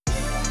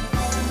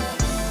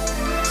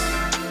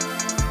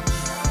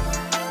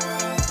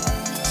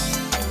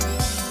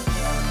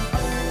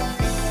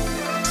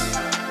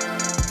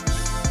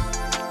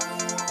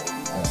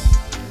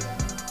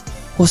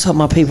What's up,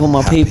 my people,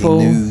 Happy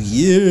New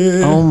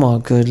Year. Oh my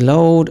good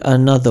lord,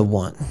 another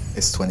one.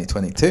 It's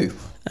 2022.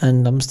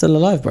 And I'm still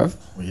alive, bruv.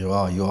 Well, you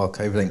are.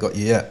 COVID ain't got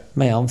you yet.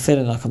 Mate, I'm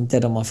feeling like I'm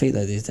dead on my feet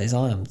though these days.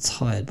 I am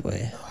tired,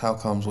 boy. How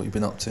comes? What you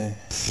been up to?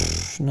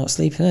 Not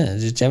sleeping,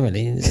 just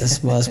generally.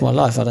 That's my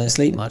life. I don't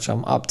sleep much.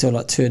 I'm up till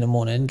like 2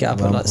 a.m, get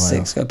up at like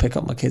 6, go pick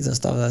up my kids and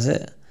stuff. That's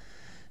it.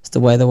 It's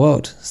the way of the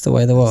world. It's the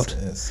way of the world.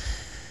 Yes.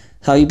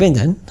 How you been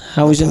then?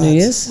 How was your New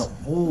Year's?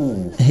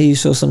 I hear you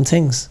saw some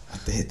things. I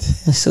did.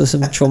 I saw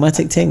some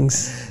traumatic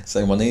things.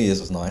 So my New Year's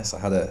was nice. I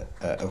had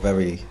a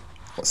very,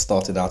 what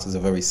started out as a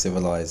very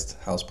civilized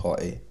house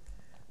party.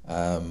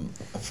 A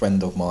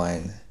friend of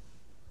mine,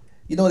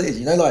 you know what it is?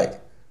 You know,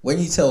 like when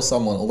you tell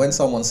someone, or when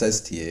someone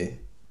says to you,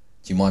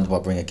 do you mind if I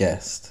bring a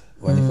guest?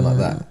 Or anything like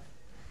that.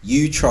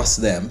 You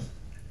trust them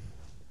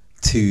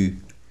to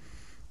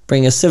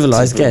bring a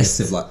civilized guest.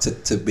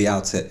 To be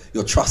able to,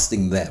 you're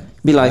trusting them.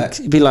 Be like,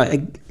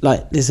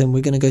 listen,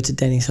 we're going to go to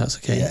Denny's house,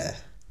 okay? Yeah.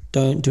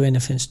 Don't do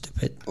anything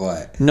stupid.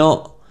 Right.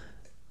 Not,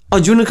 oh,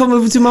 do you want to come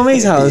over to my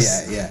mate's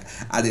house? Yeah.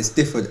 And it's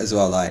different as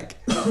well. Like,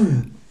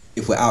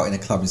 if we're out in a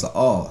club, it's like,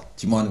 oh,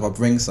 do you mind if I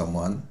bring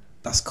someone?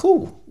 That's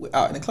cool. We're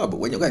out in a club. But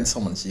when you're going to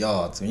someone's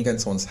yard, when you're going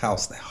to someone's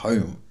house, their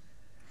home,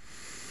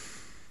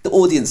 the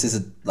audience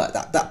is like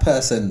that. That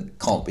person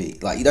can't be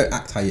like, you don't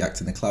act how you act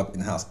in the club, in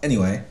the house.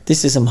 Anyway,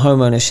 this is some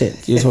homeowner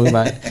shit you're talking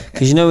about.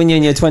 Because you know when you're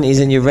in your 20s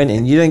and you're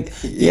renting, you don't.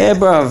 Yeah,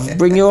 bruv,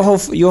 bring your whole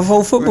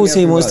football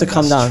team wants to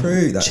come down.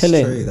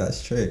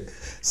 That's true.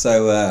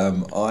 So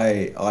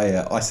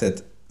I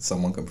said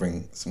someone could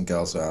bring some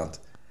girls around,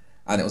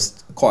 and it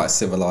was quite a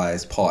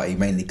civilized party,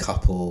 mainly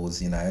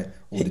couples. You know,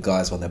 all the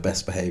guys were on their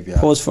best behaviour.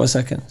 Pause for a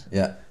second.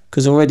 Yeah.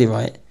 Because already,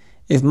 right?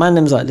 If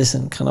Mandem's like,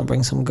 listen, can I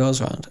bring some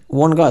girls around?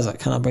 One guy's like,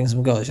 can I bring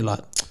some girls? You're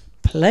like,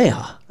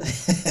 player,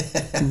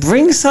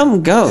 bring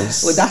some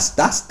girls. Well,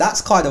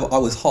 that's kind of, I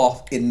was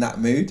half in that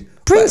mood.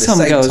 Bring some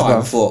girls, bro.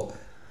 I thought,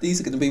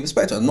 these are going to be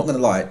respectful. I'm not going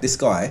to lie, this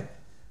guy,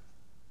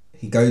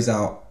 he goes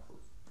out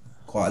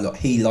quite a lot.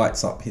 He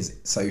lights up his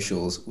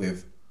socials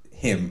with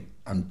him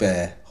and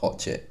bare hot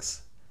chicks.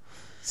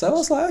 So I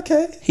was like,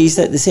 okay. He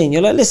set the scene.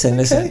 You're like, listen,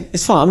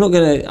 it's fine. I'm not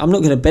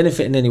gonna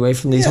benefit in any way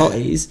from these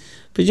hotties.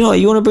 But you know what?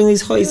 You want to bring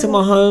these hotties to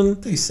my home?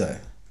 Do so.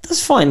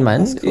 That's fine,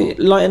 man. That's cool.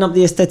 Lighten up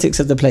the aesthetics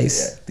of the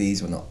place. Yeah,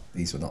 these were not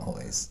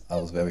hotties. I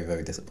was very,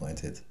 very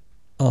disappointed.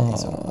 Oh.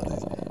 These were not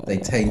hotties. They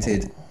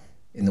tainted,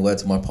 in the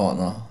words of my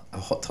partner, a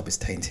hot tub is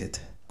tainted.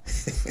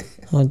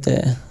 Oh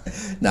dear.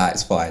 Nah,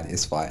 it's fine.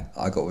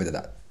 I got rid of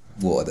that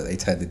water that they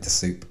turned into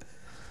soup.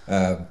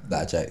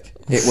 That joke.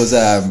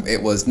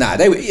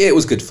 It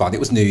was good fun. It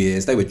was New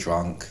Year's. They were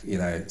drunk, you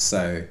know.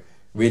 So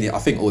really, I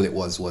think all it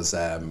was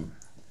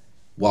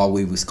while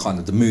we was kind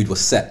of, the mood was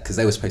set, because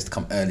they were supposed to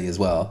come early as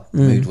well.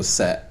 The mood was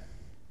set,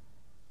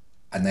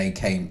 and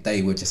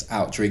they were just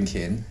out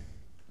drinking.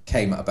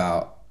 Came at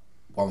about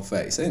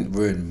 1:30, so it didn't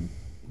ruin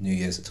New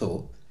Year's at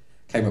all.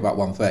 Came about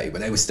 1:30, but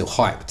they were still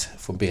hyped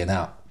from being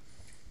out.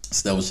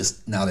 So there was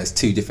just, now there's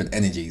two different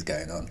energies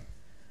going on.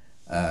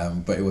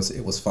 But it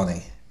was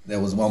funny. There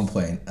was one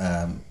point,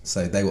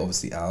 so they were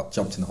obviously out,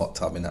 jumped in the hot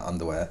tub in their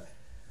underwear.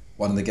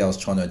 One of the girls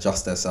trying to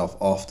adjust herself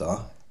after,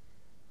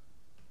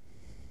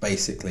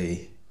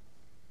 basically,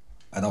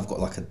 and I've got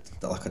like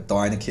a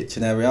diner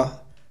kitchen area,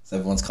 so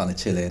everyone's kind of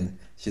chilling.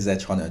 She's there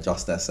trying to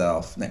adjust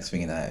herself. Next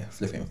thing you know,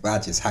 flipping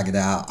badge is hanging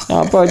out.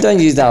 Oh, bro, don't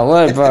use that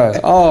word, bro.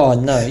 Oh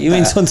no, you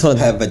mean tuntun?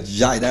 Her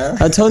vagina.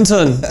 A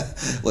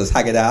tuntun was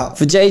hanging out.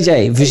 for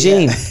JJ,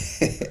 Vagine.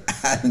 Yeah.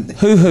 And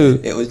Hoo.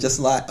 it was just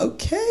like,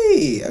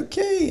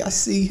 okay, I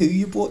see who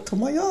you brought to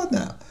my yard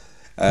now.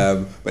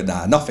 But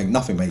nah, nothing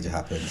major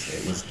happened.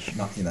 It was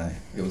not, you know,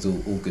 it was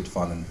all good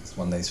fun, and it's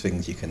one of those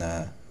things you can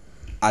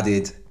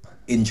added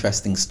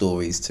interesting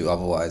stories to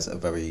otherwise a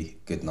very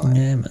good night.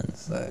 Yeah, man.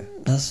 So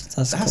that's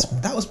cool.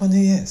 that was my New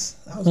Year's.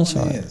 That's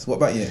my New right. Year's. What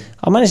about you?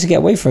 I managed to get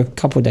away for a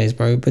couple of days,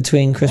 bro,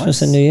 between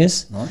Christmas and New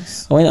Year's.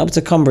 Nice. I went up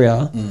to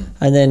Cumbria,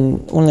 and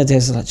then one of the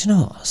days I was like, do you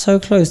know what? So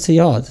close to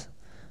yard.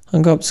 I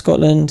can go up to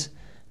Scotland,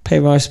 pay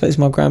my respects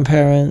to my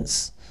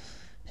grandparents,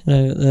 you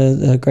know,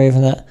 the grave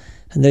and that.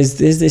 And there's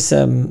this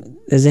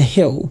there's a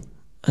hill,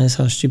 and it's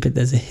how stupid.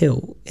 There's a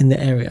hill in the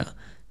area.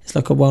 It's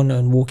like a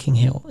well-known walking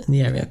hill in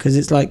the area, because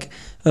it's like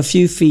a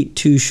few feet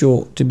too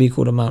short to be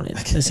called a mountain.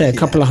 Let's say a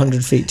couple of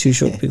 100 feet too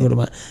short to be called a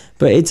mountain.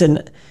 But it's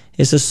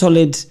a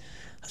solid,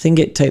 I think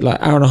it take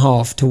like hour and a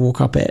half to walk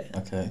up it.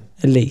 Okay.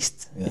 At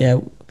least. Yeah.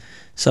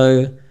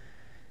 So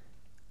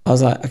I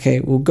was like,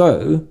 okay, we'll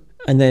go,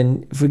 and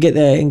then if we get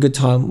there in good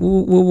time,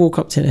 we'll walk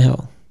up Tinner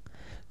Hill.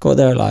 Got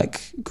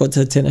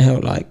to Tinner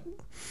Hill like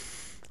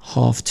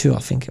 2:30, I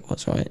think it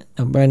was, right?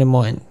 Now bearing in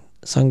mind,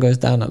 sun goes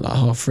down at like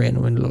 3:30 in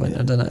the window,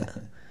 I don't know.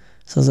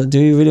 So I was like, do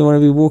you really want to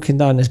be walking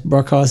down this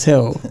Bruck-ass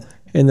hill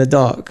in the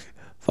dark?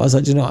 But I was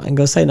like, do you know what? I ain't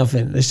gonna say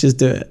nothing. Let's just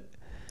do it.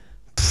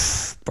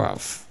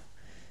 Bruv.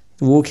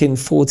 Walking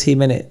 40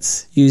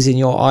 minutes using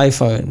your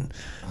iPhone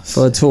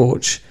for a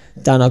torch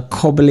down a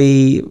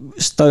cobbly,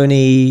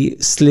 stony,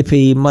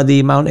 slippy,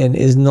 muddy mountain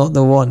is not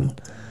the one.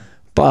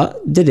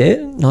 But did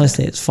it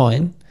nicely. It's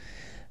fine.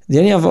 The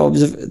only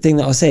other thing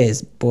that I'll say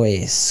is,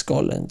 boy,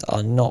 Scotland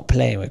are not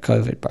playing with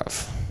COVID,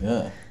 bruv.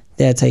 Yeah.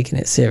 They're taking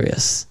it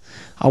serious.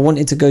 I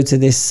wanted to go to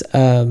this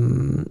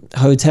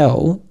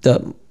hotel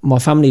that my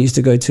family used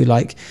to go to,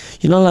 like,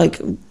 you know,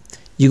 like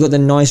you got the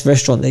nice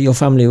restaurant that your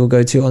family will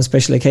go to on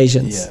special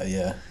occasions. Yeah,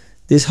 yeah.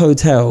 This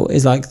hotel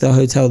is like the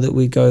hotel that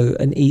we go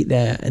and eat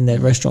there, and their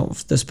restaurant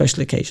for the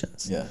special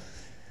occasions. Yeah.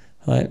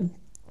 Right.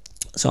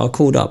 So I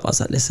called up. I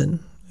was like, listen,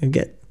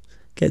 get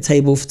a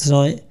table for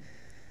tonight.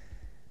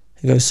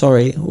 He goes,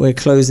 sorry, we're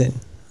closing.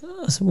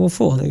 I said, what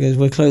for? He goes,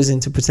 we're closing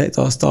to protect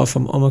our staff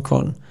from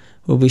Omicron.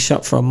 We'll be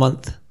shut for a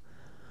month.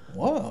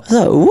 Wow. I was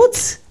like,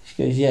 what?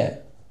 She goes, yeah.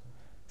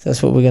 So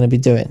that's what we're going to be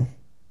doing.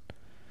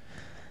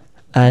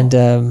 And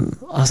I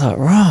was like,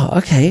 rah,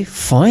 okay,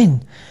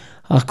 fine.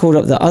 I called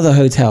up the other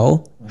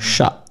hotel,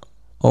 shut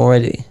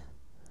already. I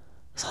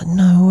was like,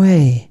 no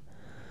way.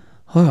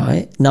 All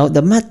right. Now,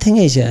 the mad thing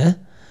is, yeah,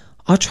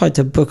 I tried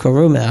to book a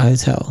room at a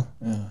hotel.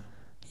 Yeah.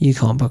 You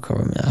can't book a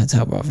room at a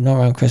hotel, bruv. Not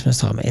around Christmas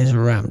time. It is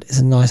rammed. It's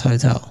a nice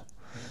hotel.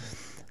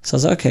 So I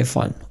was like, okay,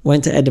 fine.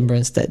 Went to Edinburgh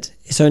instead.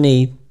 It's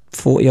only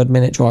 40-odd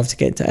minute drive to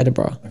get to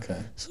Edinburgh. Okay.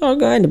 So I'll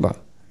go to Edinburgh.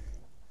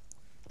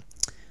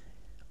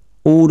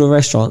 All the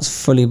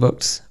restaurants fully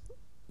booked.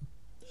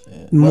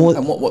 Shit. More-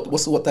 And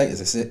what date is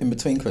this? Is it in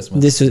between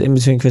Christmas? This was in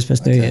between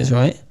Christmas, New Okay. Year's,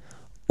 right?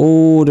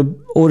 All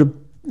the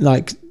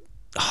like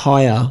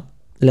higher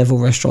level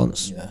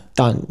restaurants, Yeah.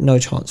 done. No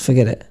chance.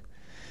 Forget it.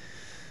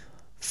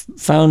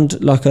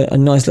 Found like a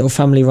nice little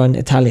family run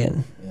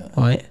Italian, Yeah.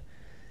 right?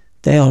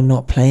 They are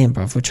not playing,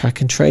 bruv, with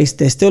track and trace.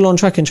 They're still on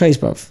track and trace,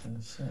 bruv. Oh,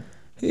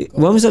 shit.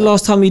 When was the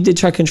last time you did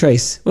track and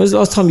trace? When was the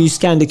last time you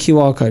scanned a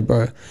QR code,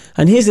 bro?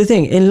 And here's the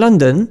thing, in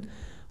London,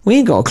 we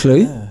ain't got a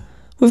clue. Yeah.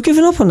 We've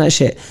given up on that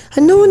shit.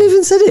 And no one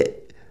even said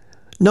it.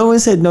 No one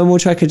said no more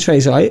track and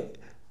trace, right?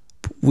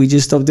 We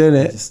just stopped doing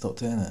it. Just stop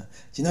doing it.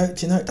 Do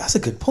you know, that's a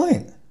good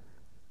point.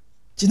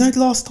 Do you know the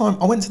last time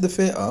I went to the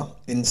theatre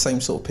in the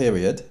same sort of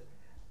period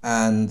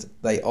and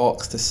they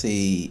asked to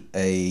see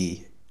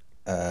a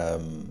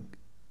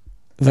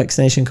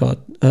Vaccination card,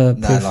 no,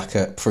 proof, like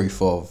a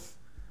proof of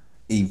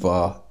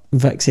either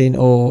vaccine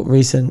or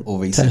recent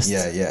test.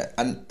 yeah.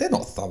 And they're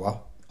not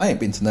thorough. I ain't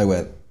been to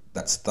nowhere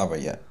that's thorough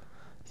yet.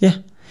 Yeah.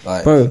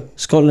 Like, Bro,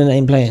 Scotland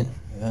ain't playing.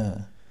 yeah.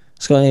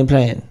 Scotland ain't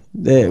playing.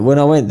 When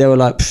I went, they were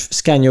like,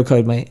 scan your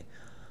code, mate.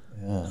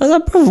 Yeah. I was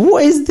like, bro,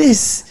 what is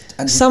this?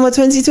 And Summer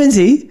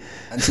 2020?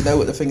 And do you know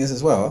what the thing is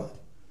as well?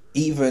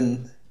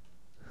 Even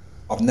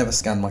I've never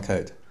scanned my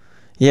code.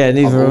 Yeah, I've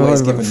neither always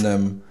have I. given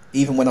them,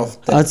 even when I've.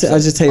 I'll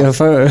just take your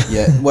photo.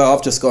 Yeah, well,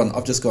 I've just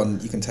gone.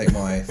 You can take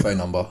my phone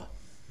number,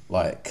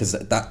 like, because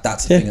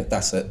that's a Yeah. thing.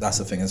 That's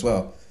a thing as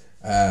well.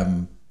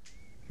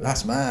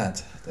 That's mad.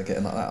 They're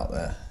getting like that out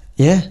there.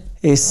 Yeah,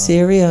 it's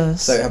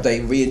serious. So have they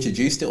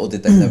reintroduced it, or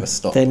did they never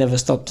stop? They never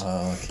stopped.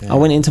 Oh, okay. I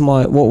went into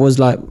what was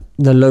like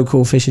the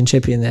local fish and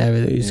chippy in the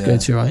area that we used to go Yeah.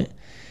 to, right?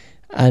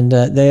 And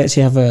they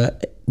actually have a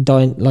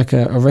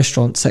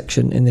restaurant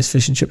section in this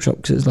fish and chip shop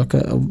because it's like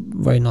a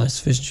very nice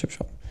fish and chip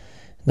shop.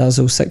 That was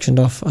all sectioned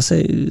off. I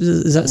say,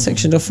 is that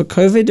sectioned off for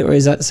COVID or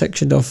is that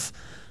sectioned off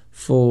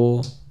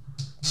for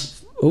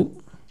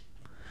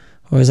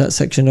or is that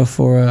sectioned off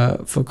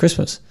for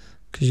Christmas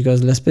because you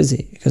guys are less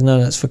busy? Because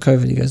no, that's for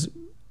COVID. He goes,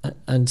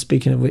 and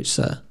speaking of which,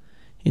 sir,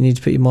 you need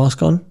to put your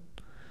mask on.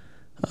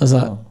 I was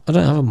like, Oh. I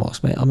don't have a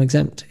mask, mate. I'm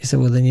exempt. He said,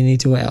 well, then you need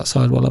to wait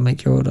outside while I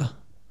make your order.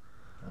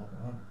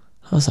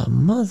 I was like,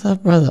 mother,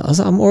 brother. I was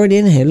like, I'm already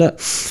in here. Look,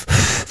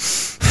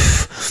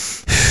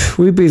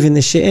 we're breathing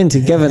this shit in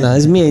together now.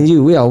 It's me and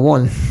you. We are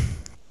one.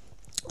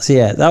 So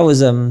yeah, that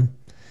was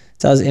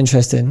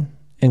interesting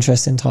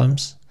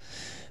times.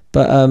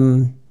 But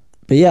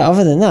yeah,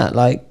 other than that,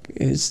 like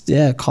it's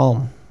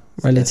calm,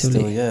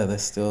 relatively, They're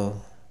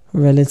still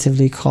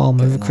relatively calm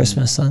over Getting on.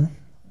 Christmas, son.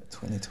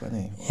 2020.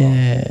 Wow.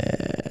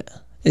 Yeah,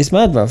 it's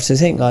mad, bruv, to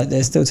think like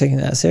they're still taking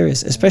that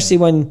serious, especially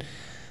when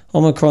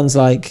Omicron's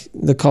like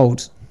the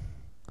cold.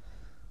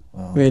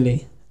 Wow.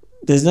 Really,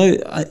 there's no.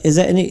 Is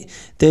there any?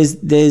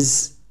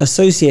 There's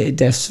associated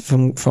deaths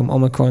from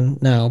Omicron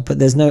now, but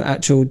there's no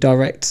actual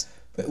direct.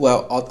 But,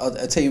 well,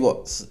 I'll tell you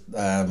what.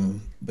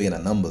 Being a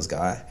numbers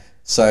guy,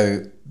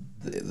 so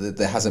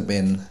there hasn't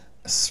been.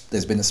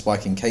 There's been a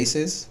spike in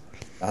cases.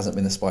 There hasn't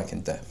been a spike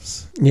in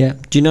deaths. Yeah.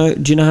 Do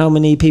you know how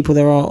many people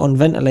there are on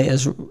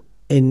ventilators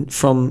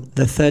from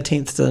the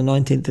 13th to the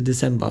 19th of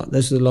December?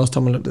 This was the last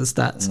time I looked at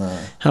the stats. No,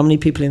 How many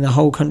people in the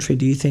whole country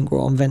do you think were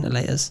on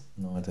ventilators?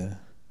 no idea.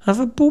 Have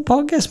a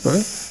ballpark guess, bro.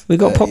 We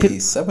got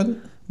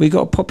 37. we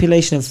got a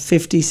population of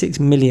 56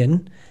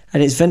 million,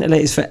 and it's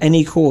ventilators for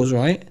any cause,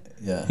 right?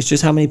 Yeah. It's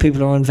just how many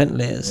people are on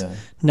ventilators. Yeah.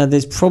 Now,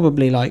 there's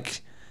probably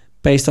like,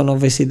 based on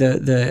obviously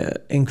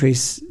the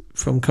increase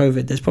from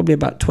COVID, there's probably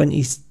about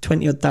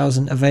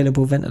 20,000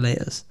 available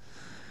ventilators,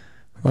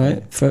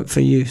 right, for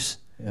use.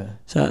 Yeah.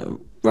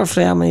 So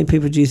roughly how many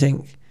people do you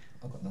think?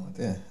 I've got no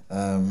idea.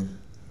 I'm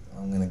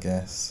gonna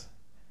guess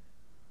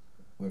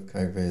with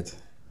COVID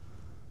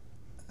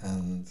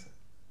and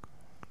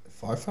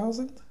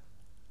 5,000.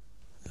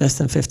 Less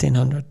than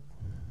 1,500.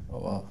 Oh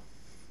wow.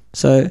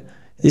 So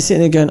They're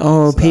sitting there going,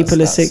 oh, So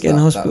people are sick in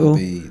hospital.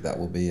 That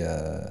will be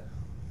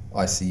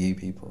ICU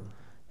people.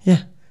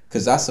 Yeah.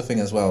 Because that's the thing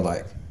as well.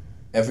 Like,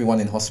 everyone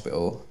in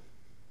hospital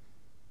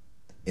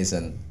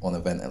isn't on a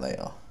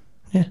ventilator.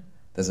 Yeah.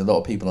 There's a lot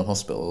of people in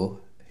hospital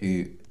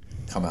who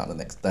come out the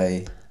next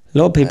day. A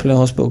lot of people in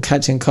hospital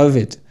catching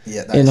COVID.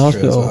 Yeah, that in is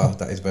hospital. true as well.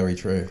 That is very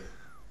true.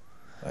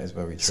 That is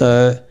very true.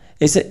 So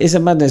it's a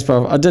madness,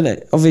 bro. I don't know.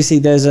 Obviously,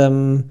 there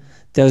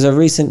was a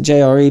recent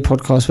JRE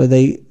podcast where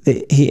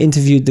he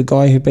interviewed the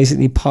guy who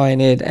basically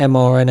pioneered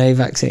mRNA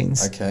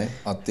vaccines. Okay,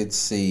 I did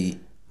see.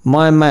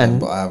 My man,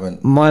 but I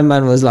haven't. My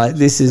man was like,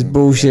 "This is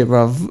bullshit,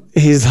 bruv."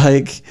 He's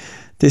like,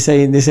 "This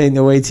ain't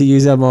the way to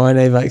use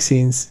mRNA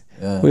vaccines.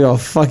 Yeah. We are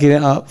fucking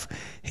it up."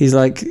 He's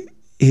like,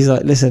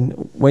 "Listen,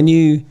 when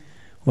you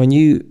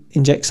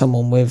inject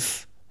someone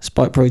with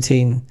spike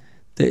protein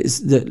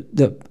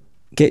that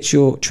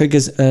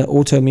triggers an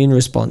autoimmune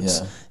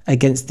response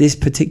against this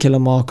particular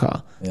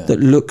marker that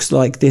looks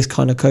like this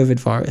kind of COVID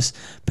virus,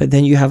 but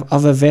then you have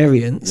other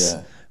variants,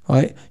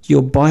 right?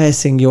 You're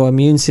biasing your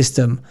immune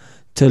system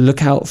to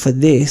look out for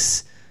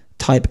this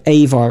type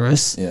A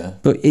virus,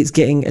 but it's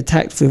getting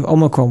attacked with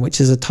Omicron, which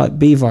is a type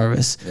B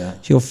virus.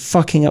 You're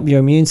fucking up your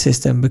immune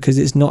system because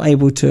it's not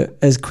able to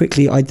as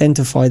quickly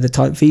identify the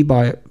type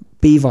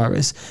B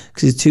virus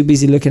because it's too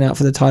busy looking out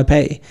for the type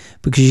A,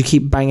 because you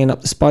keep banging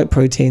up the spike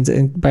proteins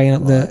and banging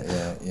up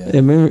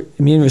the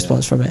immune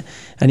response from it."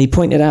 And he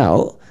pointed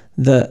out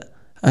that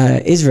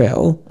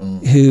Israel,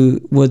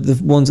 who were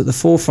the ones at the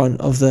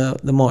forefront of the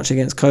march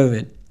against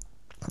COVID,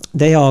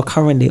 they are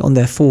currently on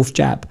their 4th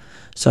jab.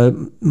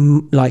 So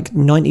like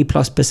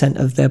 90+%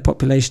 of their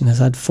population has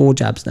had 4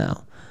 jabs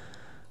now,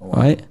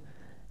 right?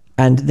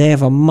 And they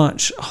have a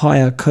much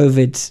higher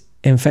COVID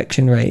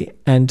infection rate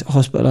and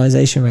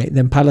hospitalization rate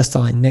than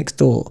Palestine next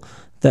door,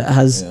 that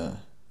has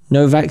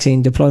no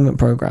vaccine deployment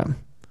program,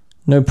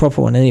 no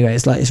proper one anyway.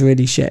 It's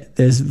really shit.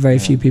 There's very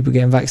few people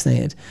getting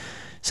vaccinated.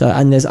 So,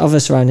 and there's other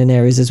surrounding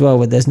areas as well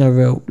where there's no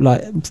real,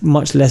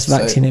 much less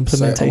vaccine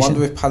implementation. So I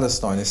wonder if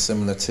Palestine is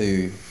similar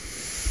to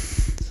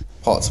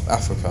parts of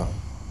Africa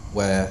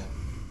where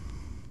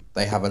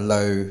they have a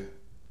low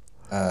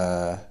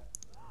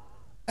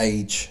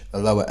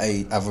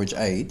average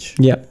age.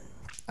 Yep.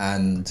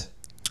 And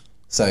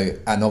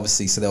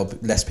obviously, there'll be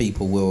less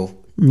people will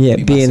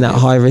be in that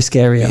high risk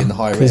area. Be in the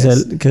high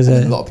risk. Because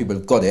a lot of people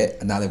have got it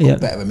and now they've got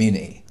better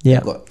immunity.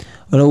 Yeah.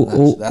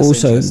 And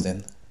that's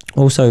interesting.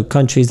 Also,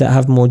 countries that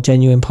have more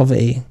genuine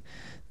poverty,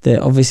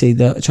 that obviously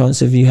the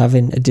chance of you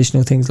having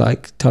additional things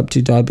like type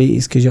 2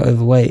 diabetes because you're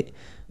overweight,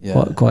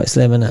 quite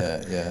slim, isn't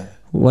it? Yeah.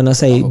 When I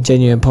say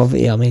genuine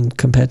poverty, I mean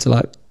compared to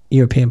like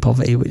European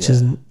poverty, which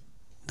isn't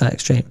that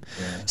extreme.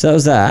 Yeah. So that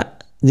was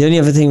that. The only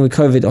other thing with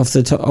COVID, off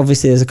the top,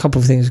 obviously there's a couple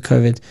of things with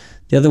COVID.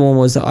 The other one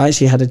was that I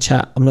actually had a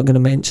chat. I'm not going to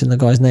mention the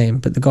guy's name,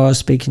 but the guy I was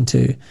speaking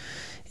to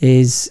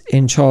is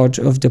in charge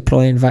of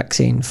deploying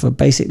vaccine for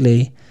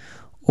basically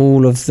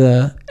all of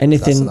the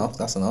anything.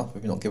 That's enough.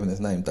 If you're not giving his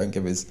name, don't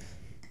give his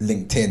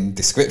LinkedIn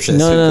description.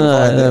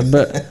 No.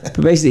 But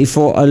basically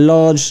for a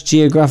large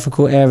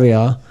geographical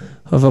area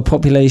of a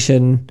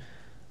population,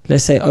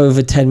 let's say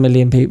over 10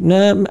 million people.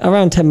 No,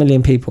 around 10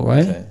 million people,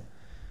 right? Okay.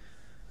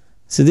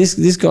 So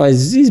this guy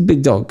he's a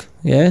big dog,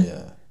 yeah?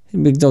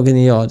 Big dog in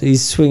the yard.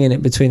 He's swinging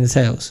it between the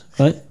tails,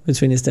 right?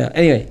 Between his tail.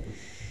 Anyway,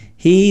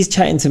 he's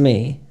chatting to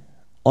me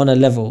on a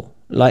level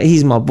like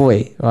he's my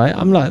boy, right?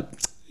 I'm like,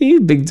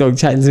 you big dog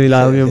chatting to me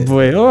like I'm your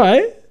boy, all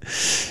right?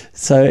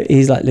 So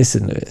he's like,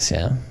 listen, Lewis,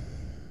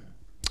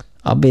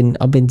 I've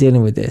been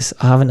dealing with this.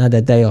 I haven't had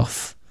a day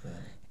off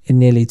in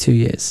nearly 2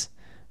 years.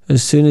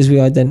 As soon as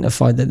we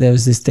identified that there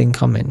was this thing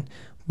coming,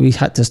 we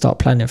had to start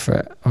planning for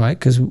it, all right?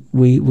 Because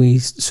we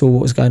saw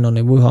what was going on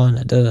in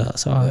Wuhan.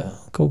 So all right,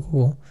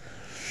 cool.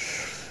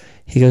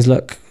 He goes,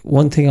 look,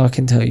 one thing I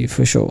can tell you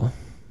for sure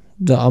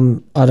that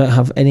I don't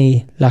have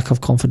any lack of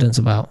confidence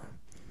about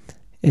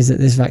is that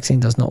this vaccine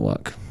does not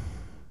work.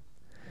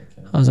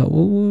 Okay. I was like,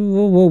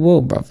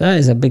 whoa, bro, that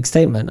is a big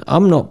statement.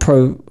 I'm not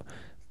pro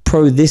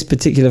this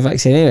particular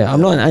vaccine anyway.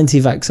 I'm not an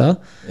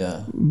anti-vaxxer.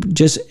 Yeah.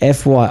 Just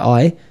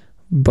FYI,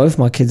 both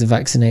my kids are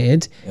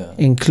vaccinated,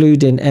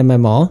 including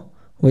MMR,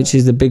 which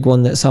is the big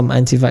one that some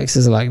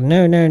anti-vaxxers are like,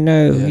 no,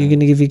 you're going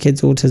to give your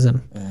kids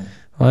autism,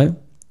 right?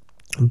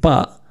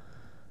 But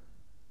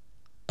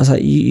I was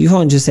like, you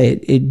can't just say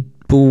it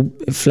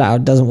flat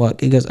out doesn't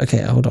work. He goes,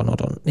 okay, hold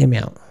on, hear me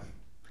out.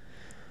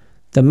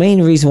 The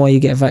main reason why you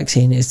get a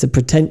vaccine is to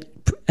pretend,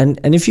 and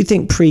if you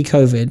think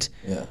pre-COVID,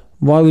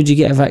 why would you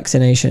get a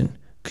vaccination?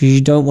 Because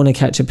you don't want to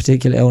catch a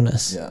particular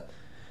illness.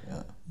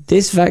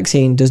 This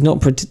vaccine does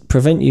not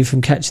prevent you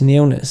from catching the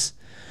illness.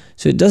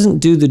 So it doesn't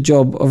do the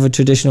job of a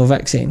traditional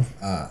vaccine.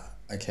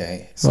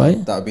 Okay. So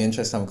that would be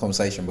interesting to have a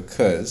conversation,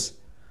 because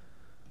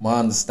my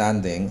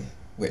understanding,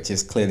 which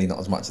is clearly not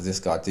as much as this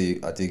guy,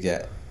 I do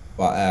get,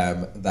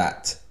 but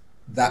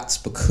that's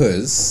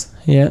because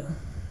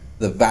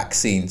the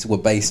vaccines were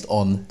based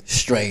on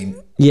strain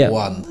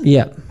 1.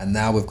 Yeah. And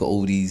now we've got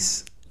all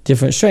these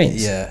different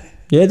strains.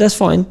 Yeah, that's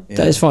fine. Yeah.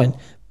 That is fine.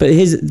 But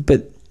here's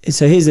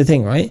the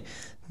thing, right?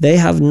 They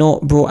have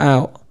not brought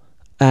out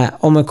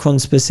at Omicron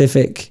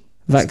specific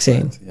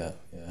vaccine, Yeah.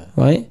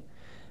 right?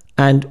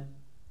 And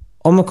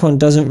Omicron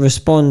doesn't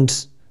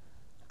respond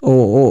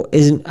or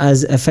isn't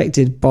as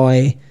affected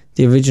by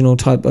the original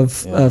type of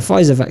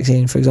Pfizer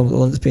vaccine, for example, the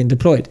one that's being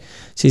deployed.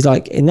 So he's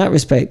like, in that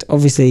respect,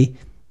 obviously,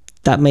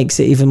 that makes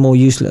it even more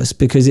useless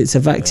because it's a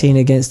vaccine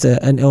against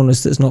an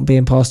illness that's not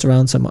being passed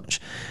around so much.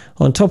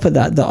 On top of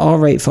that, the R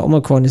rate for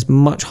Omicron is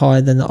much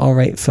higher than the R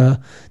rate for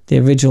the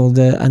original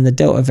and the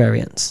Delta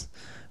variants,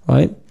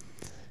 right?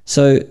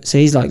 So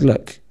he's like,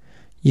 look,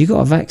 you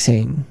got a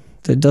vaccine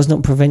that does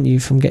not prevent you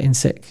from getting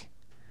sick.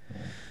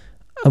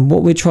 And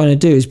what we're trying to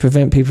do is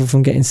prevent people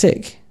from getting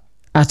sick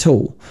at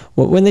all.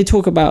 When they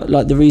talk about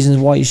like the reasons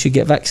why you should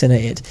get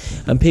vaccinated,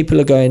 and people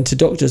are going to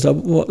doctors like,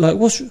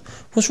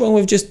 what's wrong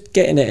with just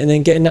getting it and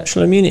then getting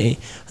natural immunity?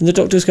 And the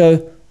doctors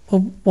go,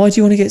 well, why do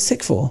you want to get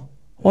sick for?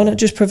 Why not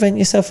just prevent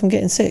yourself from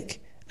getting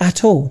sick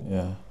at all?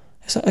 Yeah.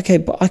 It's like, okay,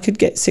 but I could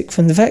get sick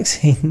from the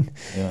vaccine.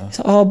 Yeah. It's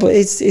like, but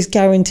it's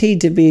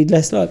guaranteed to be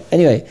less like.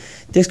 Anyway,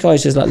 this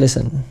guy's just like,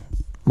 listen,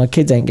 my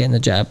kids ain't getting the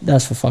jab.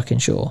 That's for fucking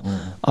sure.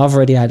 I've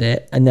already had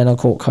it, and then I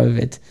caught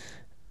COVID.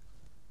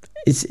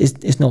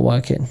 It's not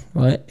working,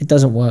 right? It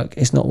doesn't work.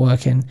 It's not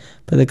working.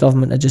 But the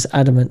government are just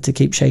adamant to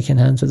keep shaking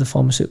hands with the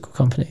pharmaceutical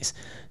companies.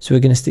 So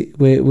we're going to stick.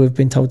 We've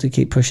been told to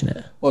keep pushing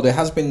it. Well, there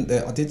has been.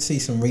 I did see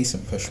some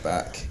recent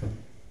pushback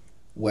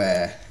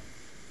where,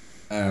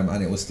 and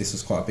this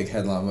was quite a big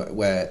headline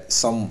where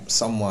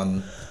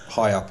someone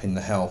high up in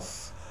the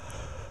health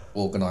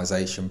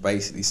organisation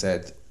basically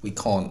said we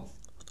can't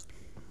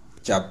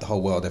jab the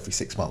whole world every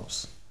 6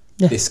 months.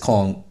 Yeah. This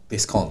can't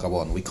go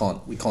on. We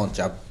can't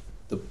jab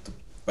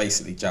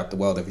basically jab the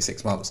world every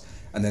 6 months.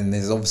 And then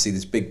there's obviously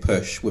this big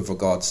push with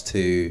regards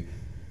to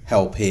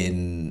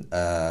helping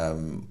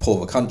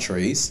poorer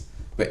countries.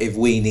 But if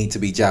we need to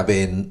be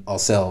jabbing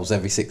ourselves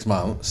every 6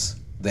 months,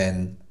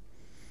 then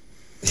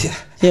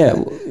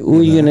what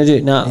are you gonna do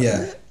now?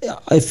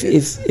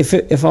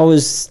 If I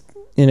was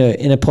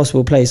in a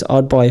possible place,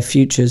 I'd buy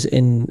futures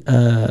in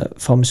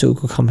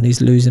pharmaceutical companies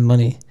losing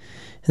money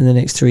in the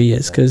next 3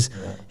 years, because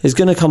there's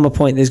going to come a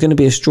point, there's going to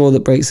be a straw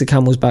that breaks the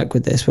camel's back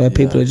with this, where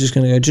people are just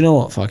going to go, do you know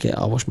what, fuck it,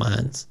 I'll wash my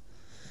hands.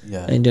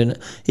 Ain't doing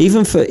it.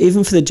 Even for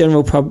the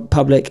general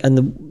public and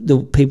the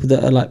people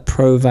that are like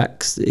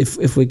pro-vax,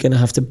 if we're going to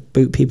have to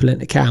boot people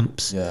into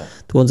camps, the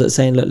ones that are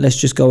saying, look, let's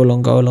just go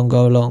along,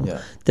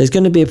 there's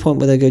going to be a point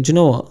where they go, do you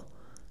know what,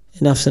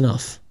 enough's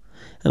enough.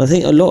 And I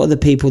think a lot of the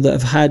people that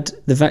have had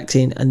the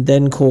vaccine and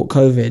then caught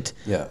COVID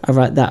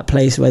are at that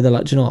place where they're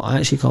like, do you know what, I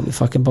actually can't be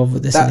fucking bothered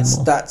with this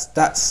anymore.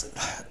 That's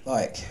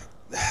like...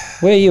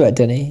 Where are you at,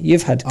 Denny?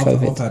 You've had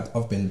COVID.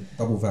 I've been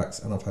double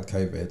vaxxed and I've had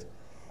COVID.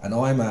 And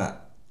I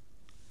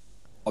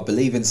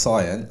believe in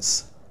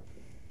science.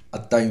 I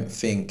don't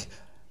think...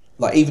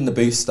 Like, even the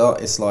booster,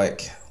 it's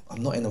like,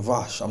 I'm not in a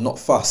rush. I'm not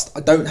fussed.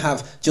 Do you know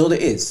what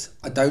it is?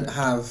 I don't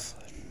have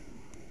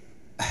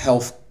a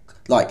health...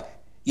 Like...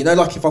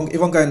 like if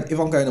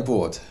I'm going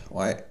abroad,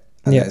 right,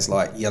 and there's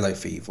like yellow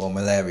fever or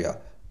malaria,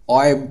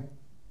 I'm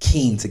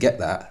keen to get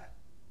that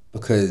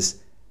because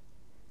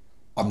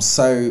I'm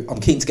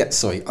keen to get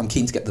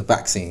the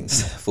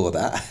vaccines for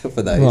that,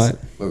 for those, right.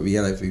 Whether it be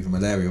yellow fever,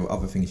 malaria, or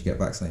other things you get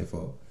vaccinated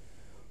for,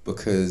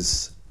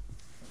 because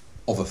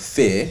of a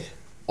fear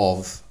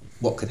of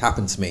what could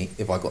happen to me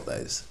if I got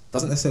those.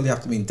 Doesn't necessarily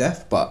have to mean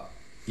death, but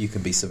you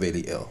can be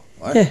severely ill,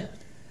 right? Yeah.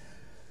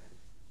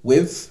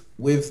 With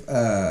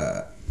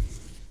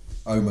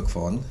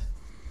Omicron,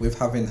 with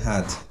having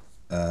had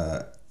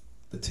the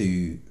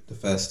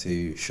first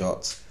two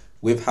shots,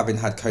 with having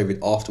had COVID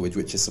afterwards,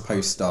 which is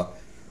supposed to,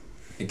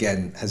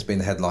 again, has been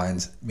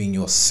headlines, mean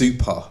you're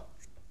super,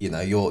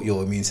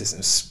 your immune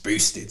system's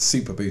boosted,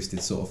 super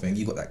boosted sort of thing.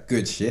 You got that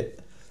good shit.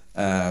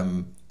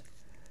 To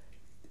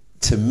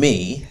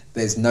me,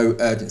 there's no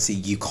urgency.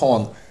 You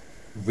can't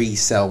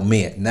resell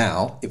me it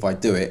now. If I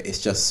do it,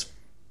 it's just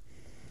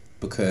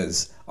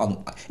because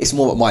it's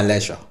more at my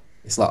leisure.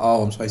 It's like,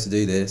 oh, I'm supposed to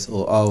do this,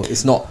 or oh,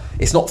 it's not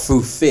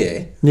through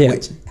fear,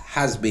 which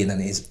has been and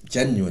is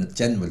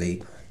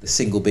generally the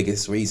single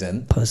biggest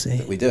reason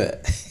that we do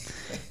it.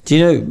 Do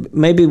you know,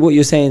 maybe what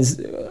you're saying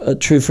is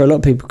true for a lot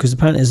of people, because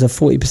apparently there's a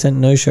 40%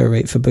 no-show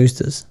rate for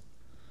boosters.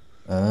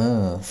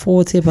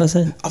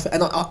 40%.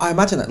 And I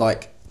imagine that,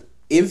 like,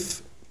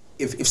 if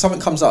something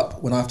comes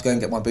up when I have to go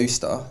and get my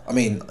booster, I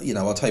mean,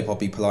 I'll hope I'll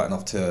be polite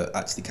enough to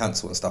actually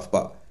cancel and stuff,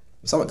 but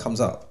if something comes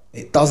up,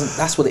 it doesn't,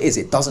 that's what it is,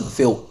 it doesn't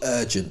feel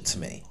urgent to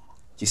me.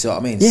 Do you see what I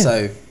mean? Yeah.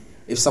 So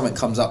if something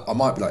comes up, I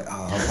might be like,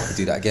 I could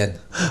do that again.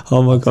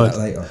 Oh my God.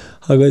 Later.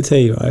 I got to tell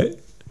you, right,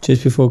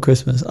 just before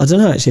Christmas, I don't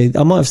know, actually,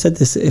 I might have said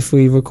this if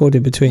we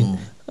recorded between,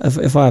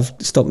 if I have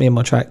stopped me in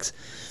my tracks.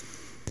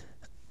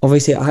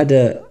 Obviously, I had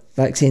a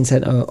vaccine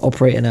centre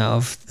operating out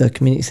of the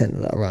community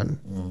centre that I run.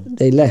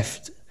 They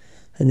left,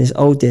 and this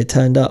old dear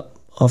turned up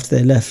after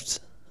they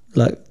left,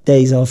 like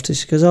days after.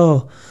 She goes,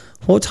 oh,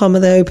 what time are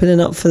they opening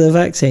up for the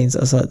vaccines? I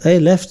was like, they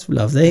left,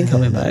 love, they ain't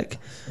coming back.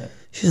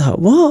 She's like,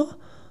 what?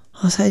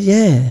 I said,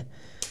 yeah.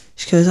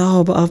 She goes,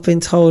 oh, but I've been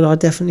told I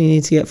definitely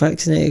need to get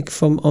vaccinated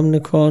from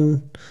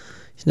Omicron.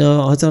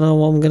 I don't know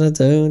what I'm going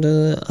to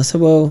do. I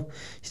said, well,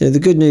 the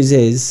good news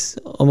is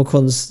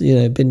Omicron's,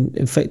 been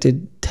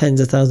infected tens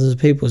of thousands of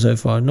people so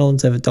far. No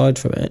one's ever died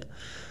from it.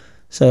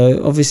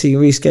 So obviously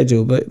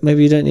reschedule, but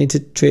maybe you don't need to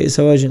treat it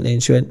so urgently.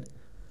 And she went,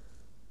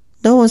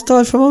 no one's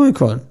died from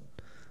Omicron.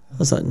 I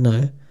was like,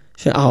 no.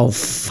 She went, oh,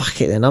 fuck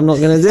it then. I'm not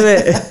going to do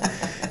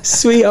it.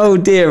 Sweet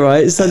old dear,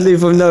 right? Suddenly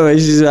from nowhere,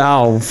 she's like,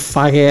 oh,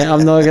 fuck it.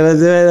 I'm not going to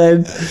do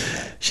it then.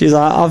 She's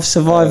like, I've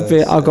survived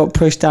it. I got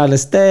pushed down the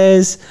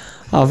stairs.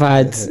 I've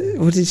had,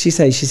 what did she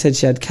say? She said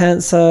she had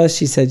cancer.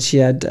 She said she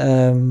had...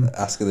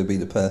 That's going to be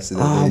the person.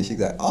 She's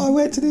like, I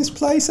went to this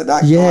place and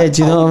that yeah, guy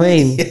do you know what I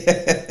mean?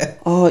 Yeah.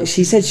 Oh,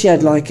 she said she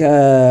had like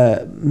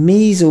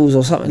measles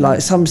or something, like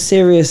some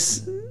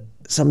serious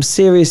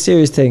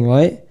thing,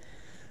 right?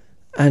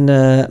 And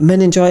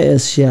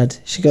meningitis she had.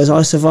 She goes,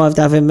 I survived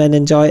having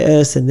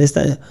meningitis and this,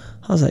 that.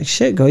 I was like,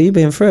 shit, girl, you've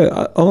been through it.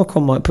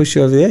 Omicron might push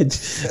you over the edge.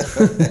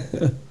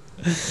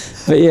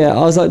 But yeah,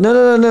 I was like,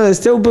 no,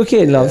 still book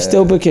in, love,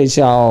 still book in. She's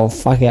like, oh,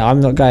 fuck it, I'm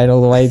not going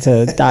all the way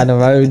to down the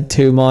road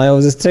 2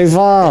 miles, it's too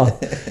far.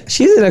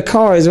 She's in a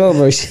car as well,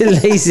 bro.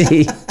 She's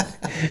lazy.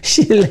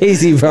 She's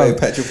lazy, bro.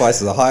 Petrol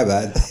prices are high,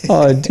 man.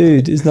 Oh,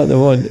 dude, it's not the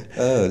one.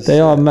 They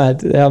are mad.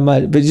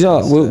 But you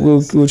know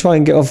what? We'll try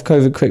and get off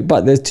COVID quick.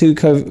 But there's 2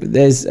 COVID.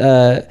 There's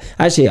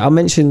actually, I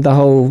mentioned the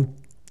whole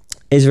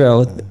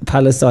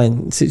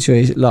Israel-Palestine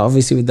situation, like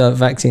obviously with the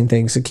vaccine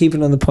thing. So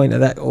keeping on the point of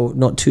that, or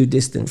not too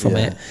distant from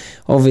it.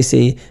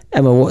 Obviously,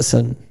 Emma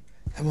Watson.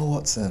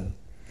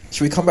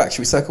 Should we come back? Should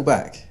we circle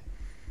back?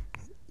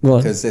 What?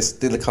 Because there's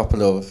still a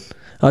couple of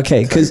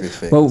because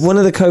one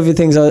of the COVID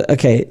things.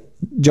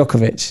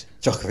 Djokovic,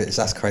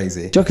 that's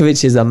crazy.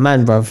 Djokovic is a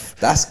man, bruv.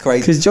 That's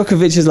crazy. Because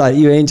Djokovic is like,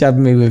 you ain't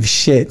jabbing me with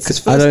shit.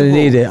 I don't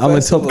need it. I'm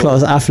a top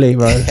class athlete,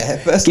 bro.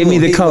 Yeah, Give me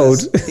the code.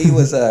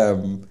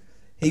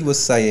 He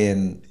was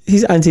saying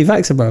he's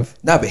anti-vaxxer, bruv.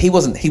 No, but he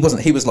wasn't. He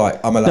was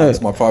like, I'm allowed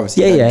to my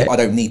privacy. I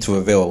don't need to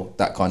reveal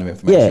that kind of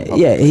information.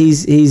 Yeah.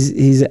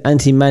 He's an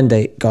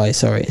anti-mandate guy.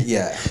 Sorry.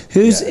 Yeah.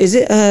 Is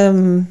it?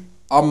 I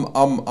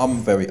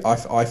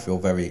feel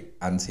very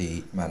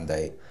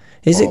anti-mandate.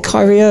 Is it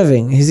Kyrie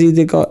Irving? Is he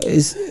the guy?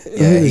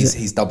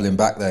 He's doubling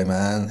back though,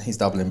 man. He's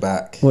doubling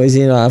back. What is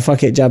he like?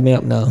 Fuck it, jab me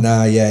up now.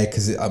 Nah, yeah,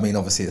 because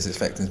obviously it's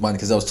affecting his money.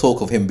 Because there was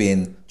talk of him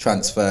being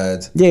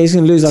transferred. Yeah, he's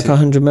gonna lose like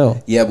 100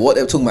 mil. Yeah, but what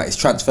they were talking about is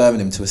transferring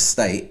him to a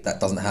state that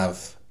doesn't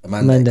have a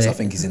mandate. I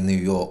think he's in New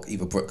York,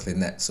 either Brooklyn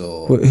Nets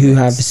or who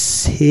have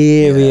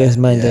serious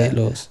mandate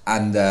laws.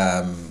 And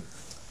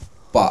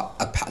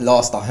but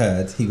last I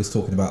heard, he was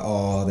talking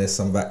about there's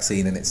some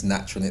vaccine and it's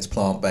natural and it's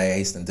plant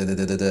based and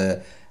da.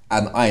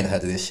 And I ain't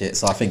heard of this shit,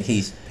 so I think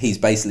he's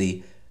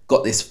basically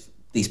got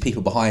these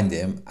people behind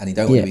him, and he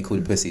don't want to be called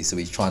a pussy, so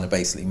he's trying to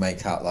basically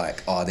make out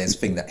like, there's a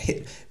thing that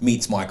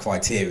meets my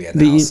criteria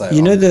now.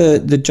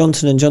 But the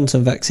Johnson &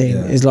 Johnson vaccine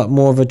is like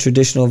more of a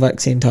traditional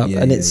vaccine type,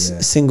 and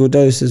it's single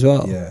dose as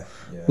well. Yeah.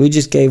 We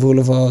just gave all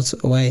of ours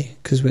away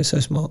because we're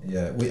so smart.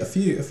 Yeah, a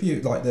few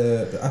like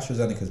the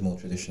AstraZeneca is more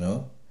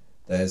traditional.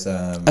 There's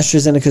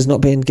AstraZeneca's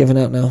not being given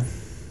out now.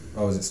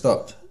 Oh, is it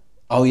stopped?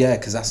 Oh yeah,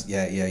 because that's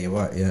you're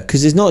right. Yeah,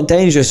 because it's not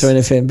dangerous or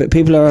anything, but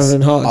people are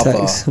having heart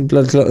attacks and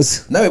blood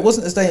clots. No, it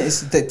wasn't as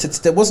dangerous.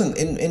 There wasn't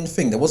in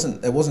thing. There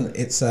wasn't.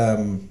 It's I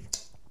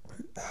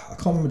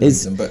can't remember the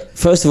reason, but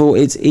first of all,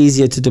 it's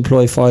easier to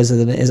deploy Pfizer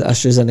than it is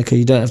AstraZeneca.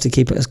 You don't have to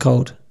keep it as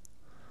cold.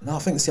 No, I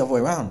think it's the other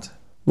way around.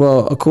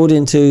 Well,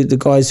 according to the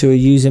guys who are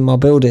using my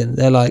building,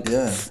 they're like,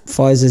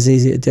 Pfizer's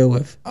easy to deal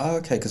with. Oh,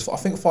 okay, because I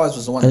think Pfizer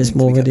was the one and it's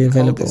more readily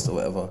available or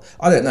whatever.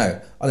 I don't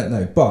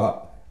know,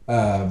 but.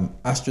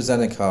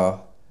 AstraZeneca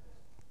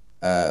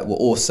were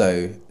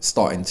also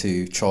starting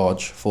to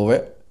charge for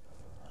it.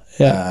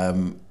 Yeah.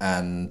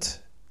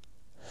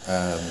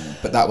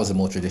 But that was a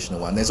more traditional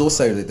one. There's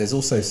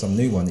also some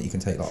new one that you can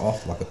take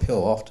like a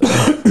pill after.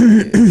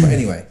 But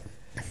anyway,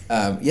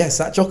 yes,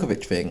 that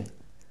Djokovic thing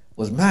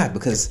was mad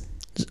because.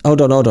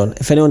 Hold on.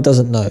 If anyone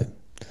doesn't know,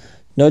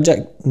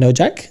 Novak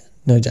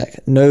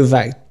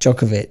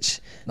Djokovic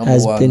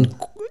has been.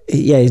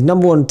 Yeah, he's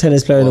number 1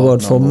 tennis player in the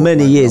world for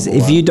many years.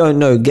 If you don't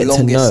know, get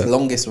to know.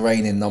 Longest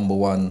reigning number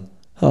 1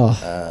 for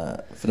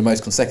the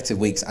most consecutive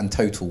weeks and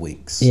total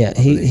weeks. Yeah,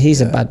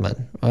 he's a bad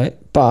man, right?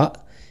 But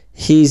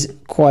he's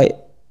quite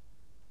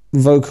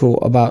vocal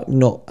about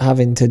not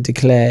having to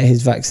declare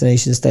his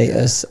vaccination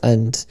status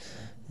and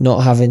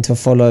not having to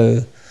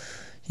follow,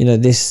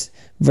 this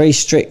very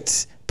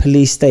strict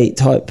police state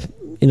type,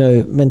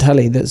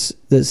 mentality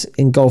that's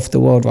engulfed the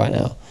world right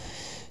now.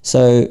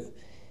 So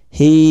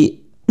he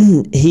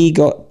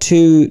got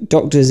 2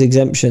 doctors'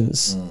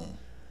 exemptions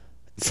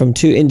from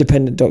 2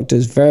 independent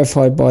doctors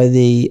verified by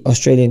the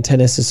Australian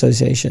Tennis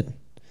Association.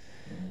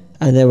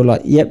 And they were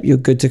like, yep, you're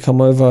good to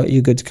come over,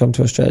 you're good to come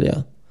to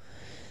Australia.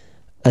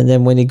 And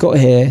then when he got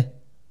here,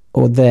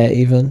 or there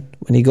even,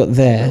 when he got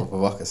there...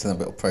 I seen a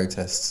bit of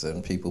protests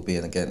and people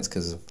being against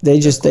because of... They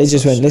just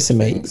went, listen,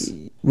 mate,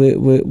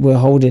 we're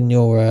holding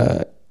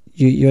your...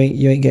 You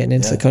ain't getting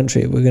into the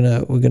country. We're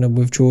gonna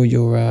withdraw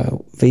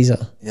your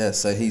visa. Yeah,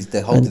 so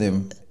they're holding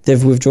him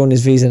they've withdrawn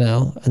his visa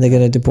now and they're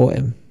going to deport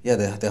him. Yeah,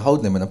 they're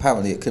holding him, and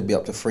apparently it could be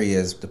up to 3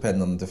 years,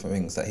 depending on different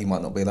things, that he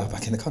might not be allowed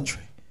back in the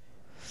country.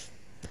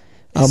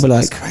 I'll be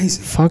like,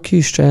 crazy. Fuck you,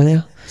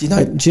 Australia. Do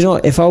you know?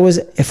 If I was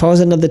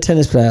another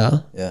tennis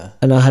player,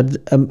 and I had,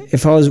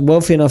 if I was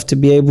wealthy enough to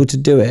be able to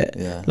do it,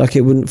 like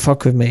it wouldn't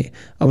fuck with me,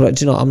 I'd be like,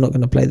 do you know what? I'm not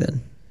going to play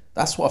then.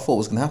 That's what I thought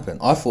was going to happen.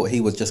 I thought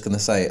he was just going to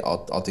say,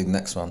 I'll do the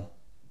next one.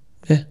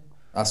 Yeah.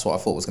 That's what I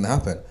thought was going to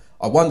happen.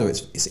 I wonder,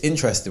 it's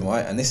interesting,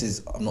 right? And this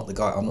is, I'm not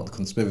the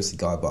conspiracy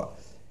guy, but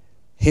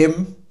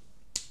him,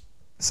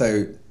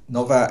 so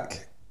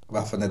Novak,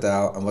 Rafa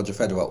Nadal and Roger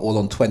Federer all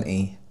on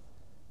 20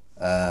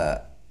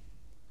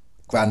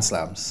 Grand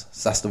Slams.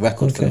 So that's the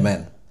record for the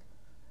men.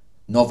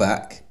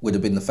 Novak would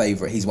have been the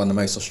favourite. He's won the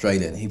most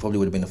Australian. He probably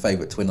would have been the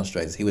favourite to win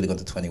Australians. He would have gone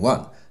to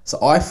 21.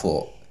 So I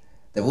thought,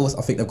 I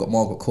think they've got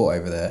Margaret Court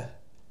over there,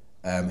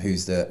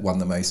 who's won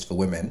the most for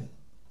women,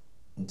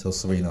 until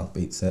Serena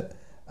beats it.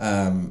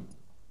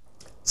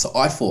 So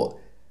I thought,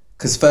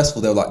 because first of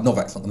all, they were like,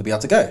 Novak's not going to be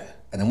able to go.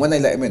 And then when they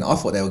let him in, I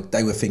thought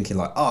they were thinking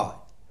like,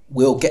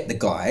 we'll get the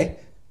guy,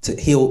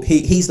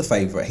 he's the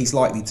favourite, he's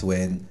likely to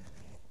win.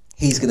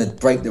 He's going to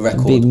break the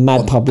record. Be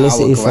mad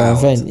publicity for an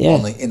event,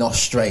 in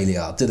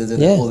Australia,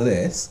 all of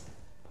this.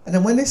 And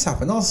then when this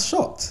happened, I was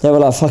shocked. They were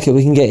like, fuck it,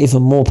 we can get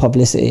even more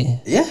publicity.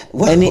 Yeah.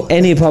 Well,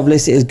 any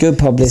publicity is good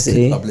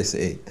publicity. Good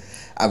publicity.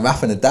 And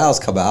Rafa Nadal's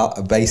come out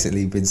and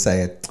basically been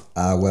saying,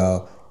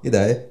 well,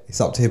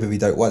 it's up to him if he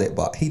don't want it,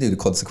 but he knew the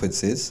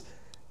consequences.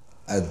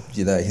 And,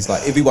 he's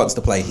like, if he wants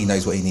to play, he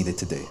knows what he needed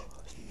to do.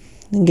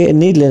 And get a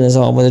needle in his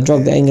arm with a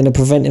drug that ain't going to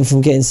prevent him from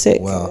getting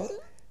sick. Well,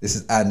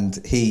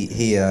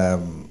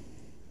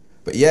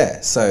 but yeah,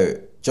 so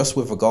just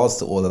with regards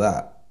to all of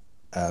that,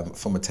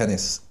 from a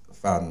tennis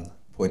fan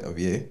point of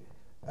view,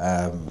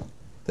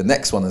 the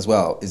next one as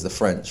well is the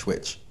French,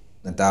 which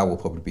Nadal will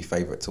probably be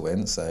favourite to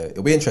win. So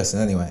it'll be interesting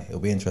anyway. It'll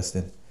be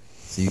interesting.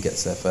 See who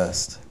gets there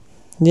first.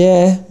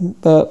 Yeah,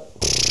 but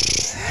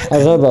I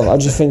don't know, bro. I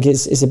just think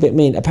it's a bit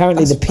mean.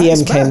 Apparently the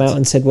PM came out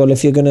and said, well,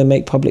 if you're going to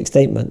make public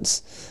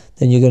statements,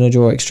 then you're going to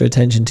draw extra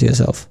attention to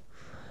yourself.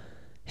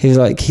 He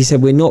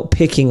said, we're not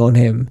picking on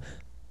him,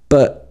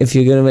 but if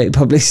you're going to make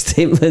public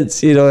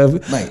statements, Mate,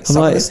 I'm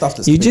some like, of the stuff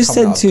that's you just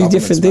said two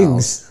different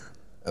things.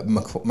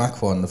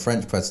 Macron, the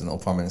French president or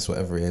prime minister,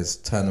 whatever he is,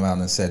 turned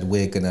around and said,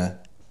 we're going to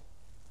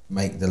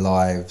make the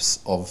lives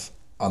of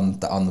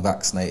the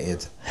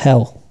unvaccinated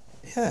hell.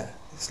 Yeah,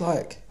 it's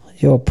like,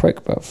 you're a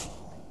prick, bruv.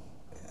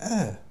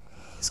 Yeah,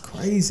 it's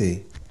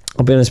crazy.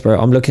 I'll be honest, bro.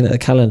 I'm looking at the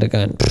calendar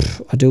going,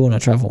 I do want to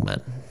travel,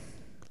 man.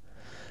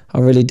 I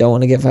really don't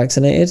want to get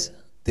vaccinated.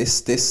 I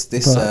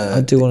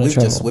do want to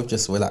travel. We've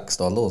just relaxed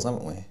our laws,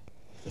 haven't we?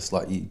 Just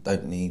like you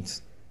don't need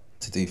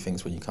to do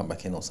things when you come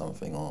back in or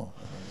something.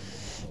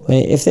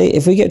 Mate,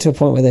 if we get to a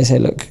point where they say,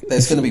 look,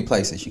 there's going to be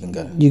places you can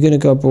go. You're going to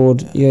go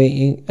abroad.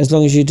 Yeah. As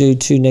long as you do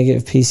 2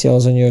 negative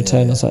PCRs on your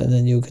return or something,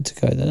 then you're good to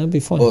go. Then that'll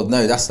be fine. Well,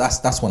 no,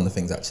 that's one of the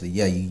things actually.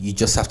 Yeah, you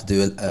just have to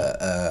do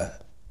a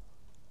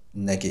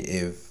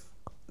negative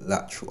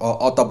lateral.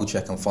 I'll double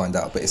check and find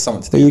out, but it's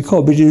something to do. But you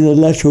can't be doing a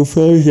lateral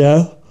flow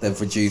now. They've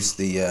reduced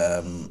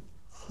the.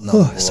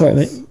 Sorry,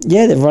 mate.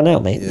 Yeah, they've run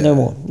out, mate. Yeah. No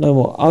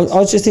more. I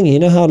was just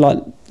thinking, how like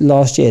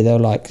last year they were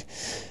like,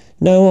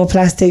 no more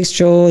plastic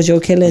straws,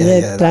 you're killing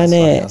the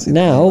planet.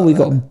 Now we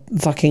got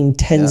fucking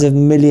tens of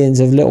millions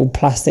of little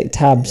plastic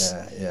tabs.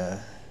 Yeah.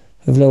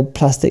 With little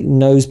plastic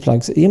nose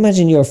plugs. You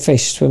imagine you're a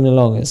fish swimming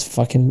along, it's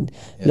fucking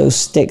little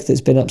stick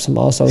that's been up some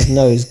arsehole's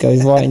nose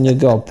goes right in your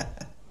gob.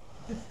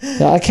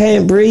 Like, I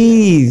can't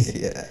breathe.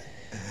 Yeah.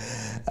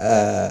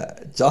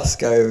 Just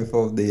going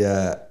from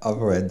the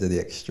other end of the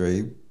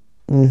extreme.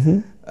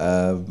 Mm-hmm.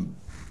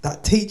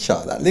 That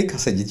teacher, that link I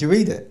sent you, did you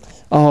read it?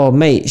 Oh,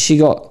 mate, she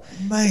got...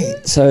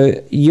 Mate. So,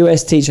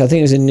 US teacher, I think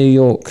it was in New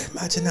York.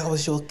 Imagine that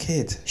was your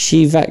kid.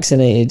 She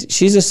vaccinated.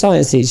 She's a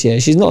science teacher.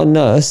 She's not a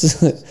nurse.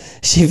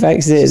 She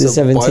vaccinated a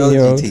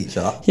 17-year-old teacher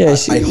at a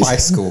high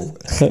school.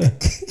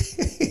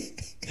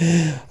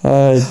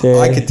 Oh, dear.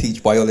 I could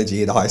teach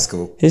biology in high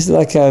school. It's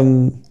like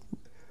I'm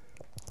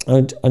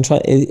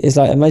trying. It's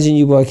like, imagine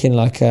you work in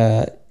like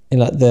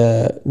not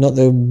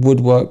the wood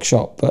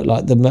workshop, but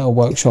like the metal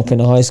workshop in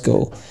a high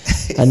school,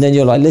 and then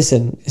you're like,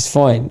 listen, it's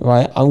fine,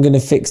 right? I'm gonna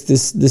fix the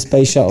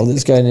space shuttle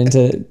that's going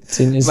into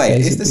space.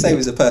 Mate, it's the same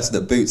as a person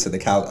at Boots at the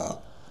counter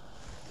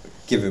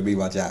giving me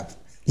my jab.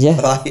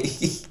 Yeah.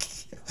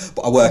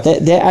 But I work.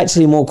 They're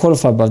actually more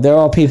qualified, but there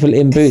are people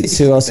in Boots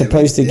who are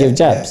supposed to give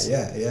jabs.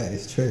 Yeah,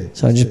 it's true.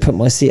 So I just put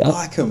my seat up.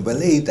 I couldn't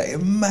believe that.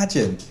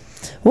 Imagine.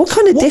 What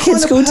kind of dickhead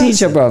school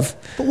teacher, bruv?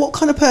 But what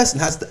kind of person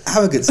has the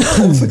arrogance and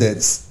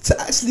confidence to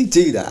actually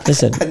do that?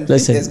 Listen.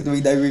 There's going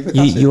to be no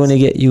repercussions. You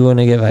want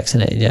to get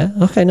vaccinated, yeah?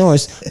 Okay, no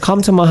worries.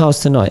 Come to my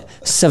house tonight,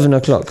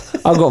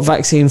 7:00. I got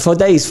vaccine for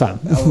days, fam.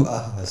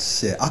 Oh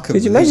shit!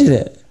 Could you imagine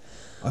it?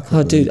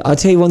 Oh, dude, I'll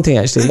tell you one thing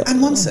actually. And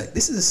one sec,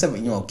 this is a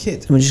 17-year-old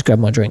kid. Let me just grab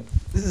my drink.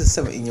 This is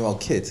a 17-year-old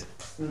kid.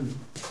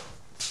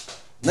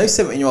 No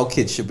 17-year-old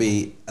kid should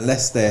be,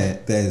 unless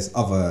there's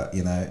other,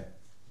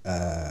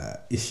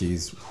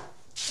 issues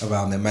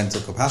around their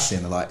mental capacity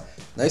and the like.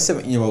 No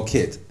 17-year-old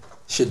kid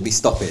should be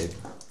stopping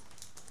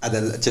and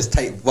then just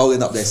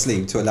rolling up their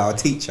sleeve to allow a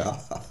teacher.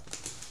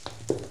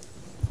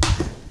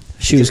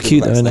 She was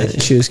cute though,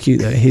 innit? She was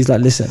cute though. He's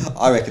like, listen,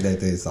 I reckon they're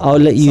doing something. I'll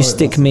let you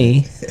stick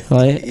me,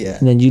 right? Yeah.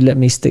 And then you let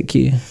me stick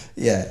you.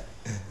 Yeah.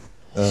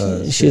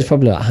 She was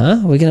probably like,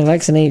 huh? We're going to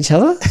vaccinate each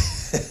other?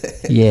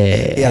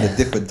 Yeah. He had a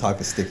different type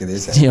of stick in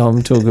his head. Yeah,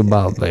 I'm talking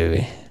about,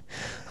 baby.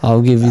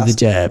 I'll give you the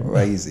jab.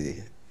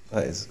 Crazy.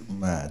 That is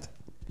mad.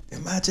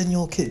 Imagine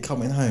your kid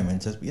coming home and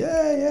just,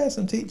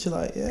 some teacher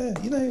like,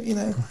 you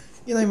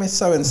know, Miss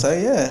So-and-so,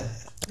 yeah.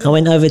 I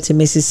went over to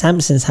Mrs.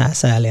 Sampson's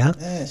house earlier.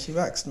 Yeah, she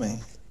vaxxed me.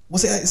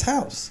 Was it at his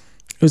house?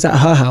 It was at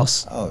her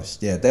house. Oh,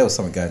 yeah, there was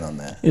something going on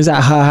there. It was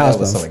at her house.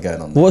 There was bruv. something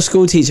going on there. What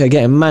school teacher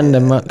getting manned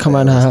and come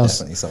around her house?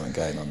 Definitely something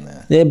going on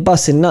there. They're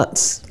busting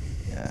nuts.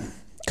 Yeah,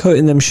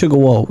 Coating them sugar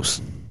walls.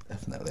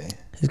 definitely.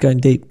 It's going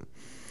deep.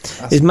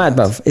 It's mad,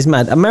 bruv. It's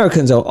mad.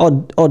 Americans are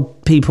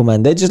odd people,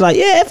 man. They're just like,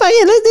 yeah, fuck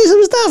yeah, let's do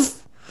some stuff.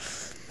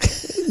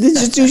 They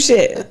just do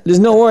shit. There's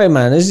no worry,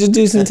 man. Let's just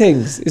do some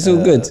things. It's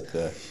all good.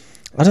 Okay.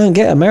 I don't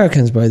get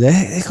Americans, bro.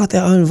 They got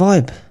their own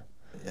vibe.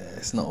 Yeah,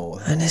 it's not all.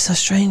 And it's a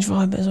strange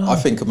vibe as well. I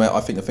think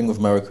the thing with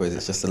America is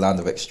it's just a land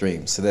of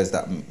extremes. So there's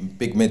that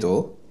big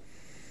middle,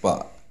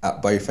 but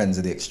at both ends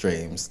of the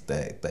extremes,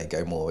 they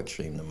go more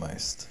extreme than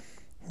most.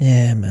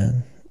 Yeah,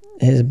 man.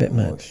 It is a bit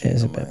More mad. It extreme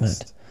is a than bit most.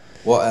 mad.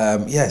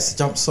 What? Yes.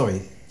 Jump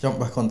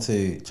back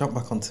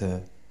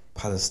onto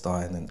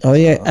Palestine and. Oh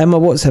yeah, Emma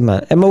Watson,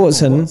 man. Emma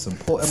Watson,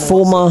 Poor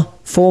Emma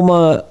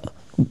former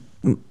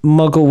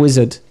Muggle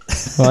wizard,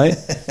 right?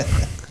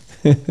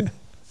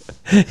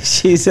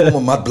 She's a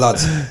Former mud blood.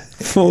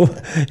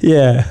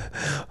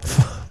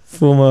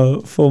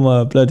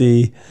 former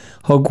bloody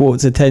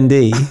Hogwarts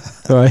attendee,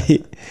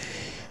 right?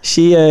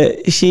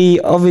 She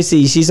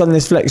obviously she's on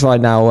this flex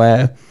right now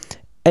where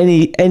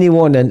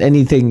anyone and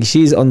anything,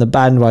 she's on the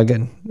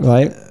bandwagon,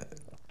 right?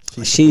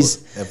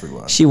 She's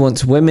everyone. She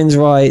wants women's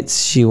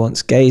rights, she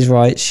wants gays'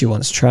 rights, she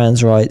wants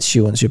trans rights,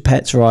 she wants your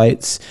pets'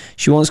 rights,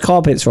 she wants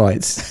carpets'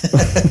 rights.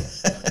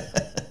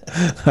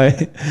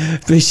 Right?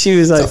 But she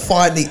was like, to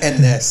finally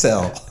end their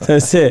cell.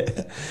 that's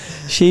it.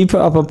 She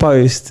put up a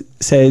post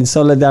saying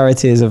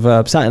solidarity is a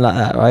verb, something like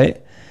that, right?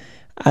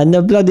 And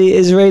the bloody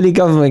Israeli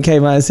government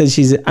came out and said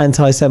she's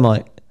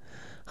anti-Semite.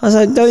 I was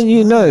like, don't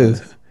you know?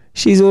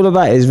 She's all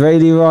about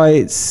Israeli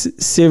rights,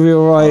 Syrian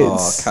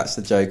rights. Oh, catch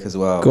the joke as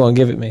well. Go on,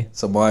 give it me.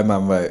 So my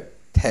man wrote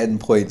 10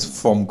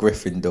 points from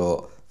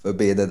Gryffindor for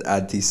being an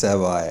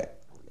anti-Semite.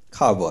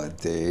 Come on,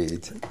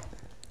 dude.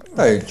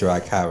 Don't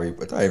drag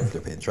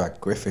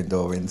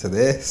Gryffindor into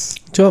this.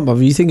 Do you know what,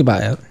 brother? You think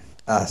about it.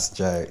 That's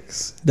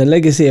jokes. The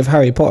legacy of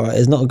Harry Potter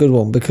is not a good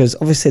one because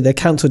obviously they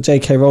cancelled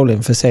J.K.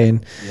 Rowling for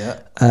saying,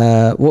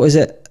 what is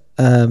it?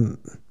 Men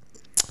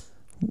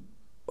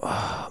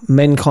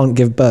can't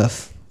give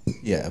birth.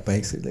 Yeah,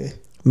 basically.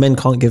 Men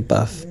can't give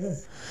birth. Yeah.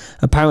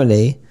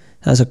 Apparently,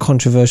 that's a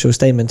controversial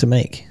statement to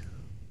make.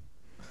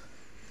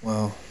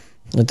 Well,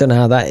 I don't know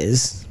how that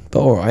is, but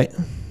all right.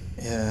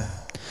 Yeah.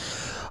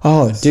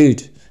 Oh, yes.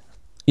 Dude.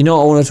 You know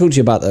what I want to talk to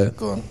you about, though?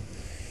 Go on.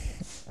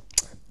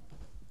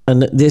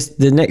 And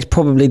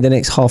probably the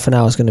next half an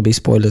hour is going to be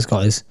spoilers,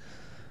 guys.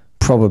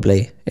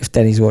 Probably, if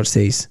Denny's watched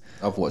these.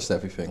 I've watched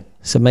everything.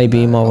 So maybe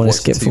you might want to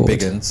skip forward.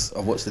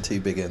 I've watched the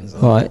two big uns.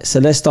 All right, so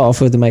let's start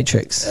off with The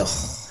Matrix.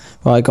 Ugh.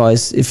 Right,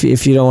 guys, if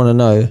you don't want to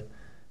know,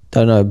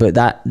 don't know, but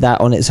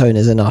that on its own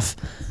is enough.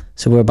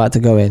 So we're about to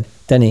go in.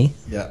 Denny.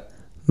 Yeah.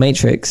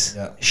 Matrix.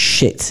 Yeah.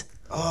 Shit.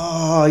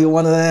 Oh, you're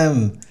one of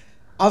them.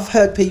 I've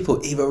heard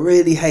people either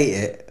really hate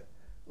it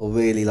or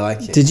really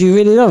like it. Did you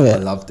really love it? I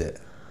loved it.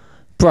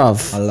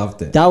 Bruv. I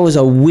loved it. That was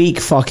a weak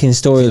fucking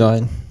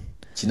storyline.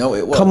 Do you know what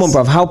it was? Come on,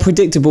 bruv. How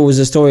predictable was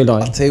the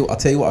storyline? I'll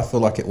tell you what I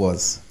feel like it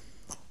was.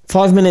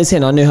 5 minutes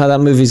in, I knew how that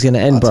movie's going to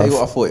end, bruv. I'll tell you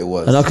what I thought it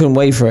was. And I couldn't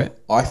wait for it.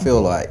 I feel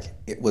like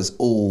it was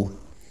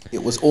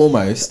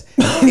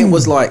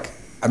like,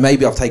 and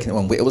maybe I've taken it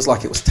wrong, but it was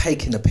like it was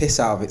taking the piss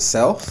out of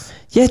itself.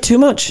 Yeah, too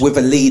much. With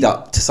a lead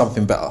up to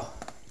something better.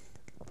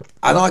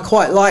 And I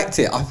quite liked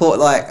it. I thought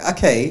like,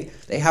 okay,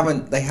 they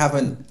haven't,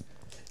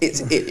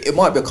 it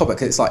might be a cop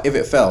because it's like, if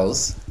it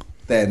fails,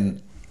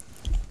 then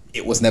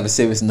it was never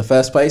serious in the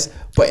first place,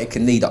 but it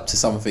can lead up to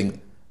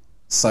something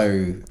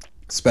so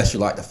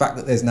special, like the fact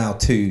that there's now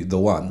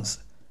the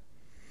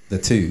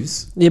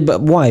twos. Yeah,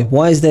 but why?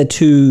 Why is there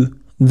two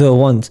the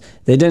ones?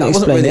 They don't explain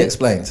wasn't really it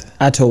explained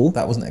at all.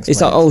 That wasn't explained.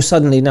 It's like, oh,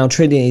 suddenly now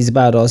Trinity's a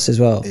badass as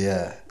well.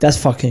 Yeah, that's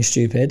fucking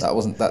stupid. That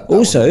wasn't that.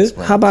 Also,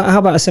 wasn't how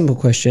about a simple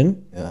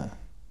question? Yeah.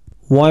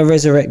 Why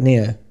resurrect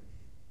Neo?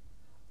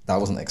 That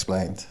wasn't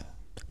explained.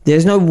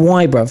 There's no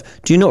why, bruv.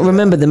 Do you not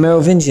remember the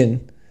Merovingian?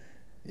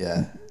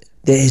 Yeah.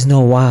 There is no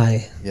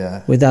why.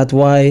 Yeah. Without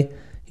why,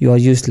 you are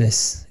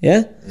useless.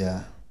 Yeah?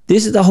 Yeah.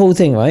 This is the whole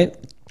thing, right?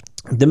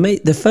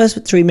 The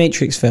first 3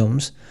 Matrix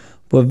films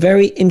were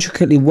very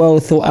intricately well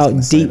thought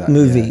out, deep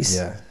movies.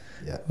 Yeah.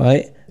 Yeah.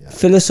 Right? Yeah.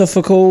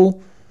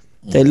 Philosophical.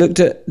 They looked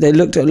at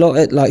a lot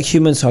at like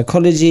human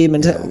psychology,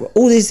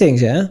 all these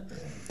things, yeah?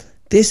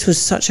 This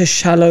was such a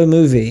shallow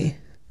movie.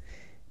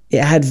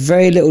 It had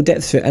very little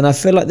depth to it, and I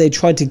feel like they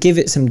tried to give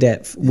it some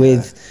depth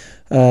with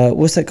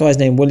what's that guy's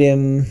name?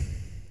 William.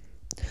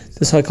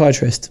 The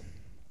psychiatrist.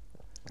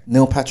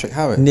 Neil Patrick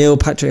Harris. Neil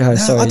Patrick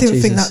Harris. No, Sorry, I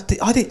didn't Jesus. think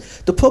that. I did.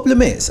 The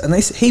problem is, and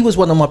he was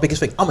one of my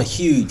biggest things. I'm a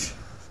huge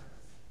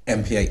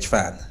MPH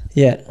fan.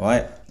 Yeah.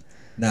 Right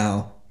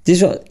now,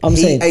 This is what I'm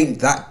saying.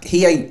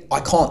 He ain't. I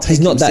can't take. He's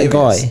not him that serious.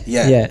 guy.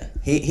 Yeah.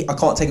 Yeah. I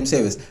can't take him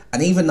serious.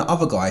 And even the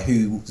other guy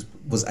who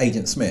was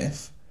Agent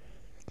Smith,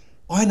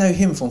 I know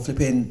him from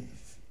flipping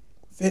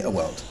Theatre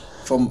World,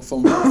 from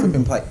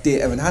flipping like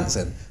Dear Evan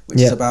Hansen,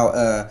 which is about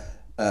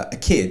a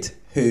kid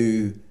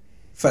who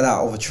fell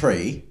out of a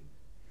tree,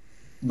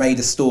 made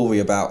a story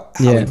about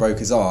how he broke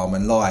his arm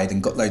and lied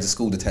and got loads of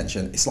school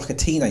detention. It's like a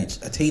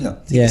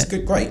teena. Yeah. It's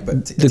good, great,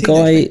 but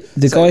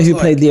the guy who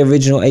played the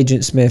original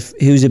Agent Smith,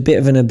 he was a bit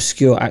of an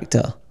obscure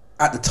actor.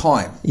 At the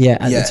time. Yeah,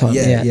 at the time.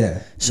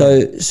 Yeah.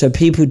 So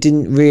people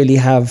didn't really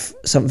have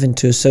something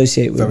to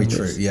associate with Very him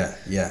true. with,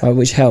 Yeah. right,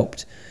 which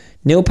helped.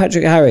 Neil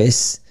Patrick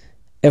Harris,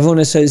 everyone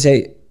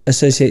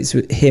associates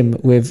with him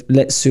with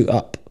Let's Suit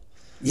Up.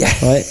 Yeah.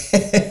 Right?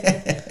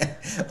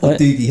 Or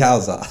Doogie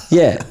Howser.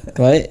 Yeah,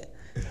 right?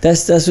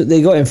 That's what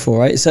they got him for,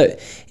 right? So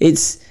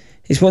it's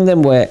one of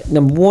them where,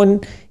 number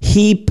one,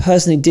 he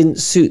personally didn't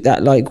suit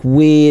that like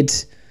weird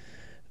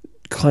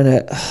kind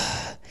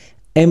of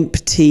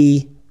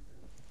empty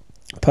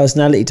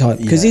personality type,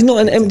 because he's not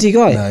an empty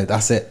guy. No,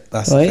 that's it.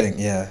 That's right? the thing.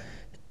 Yeah.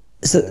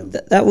 So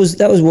that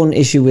was one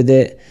issue with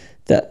it.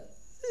 That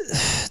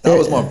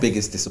was my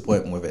biggest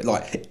disappointment with it.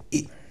 Like,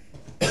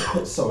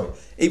 sorry,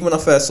 even when I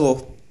first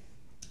saw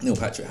Neil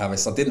Patrick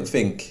Harris, I didn't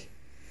think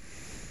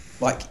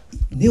like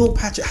Neil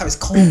Patrick Harris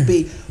can't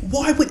be.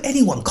 Why would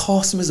anyone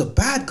cast him as a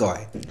bad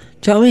guy? Do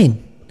you know what I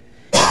mean?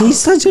 He's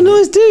such a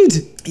nice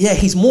dude. Yeah,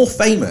 he's more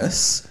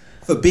famous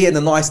for being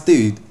a nice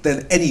dude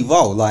than any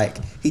role. Like,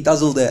 he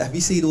does all the. Have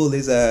you seen all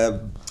his?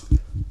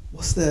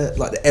 What's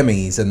the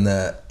Emmys and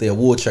the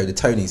award show, the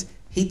Tonys?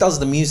 He does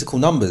the musical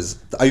numbers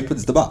that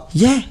opens them up.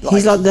 Yeah,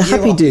 he's like the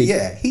happy dude.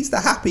 Yeah, he's the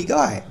happy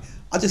guy.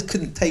 I just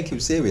couldn't take him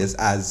serious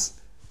as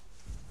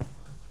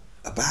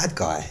a bad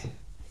guy.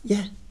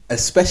 Yeah.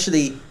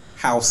 Especially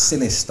how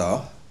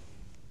sinister.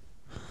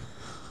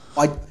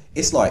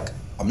 It's like,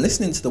 I'm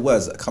listening to the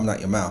words that are coming out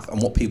your mouth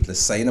and what people are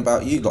saying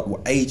about you, like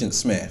what Agent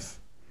Smith,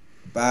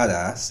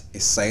 badass,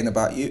 is saying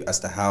about you as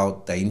to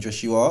how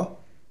dangerous you are.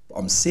 But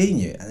I'm seeing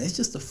you, and it's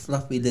just a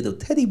fluffy little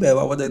teddy bear.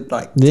 I want to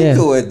like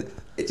tickle, and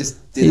it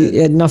just didn't. He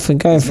had nothing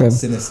going for him.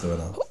 Sinister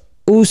enough.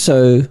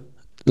 Also,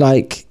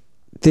 like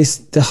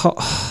this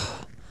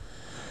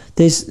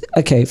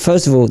okay,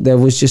 first of all, there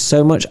was just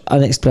so much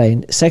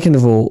unexplained. Second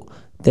of all,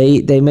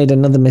 they made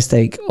another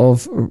mistake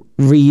of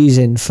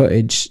reusing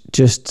footage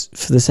just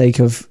for the sake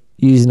of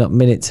using up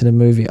minutes in a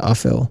movie, I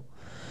feel.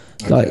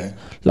 Okay.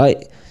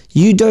 Like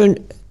you don't.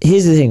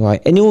 Here's the thing,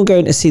 right? Anyone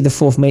going to see the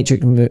fourth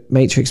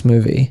Matrix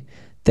movie,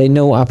 they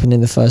know what happened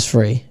in the first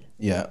three.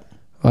 Yeah.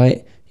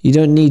 Right? You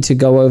don't need to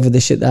go over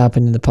the shit that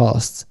happened in the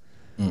past.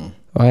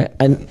 Right?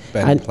 And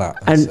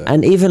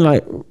even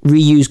like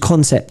reuse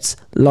concepts,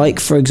 like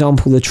for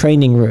example the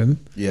training room.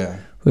 Yeah.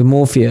 With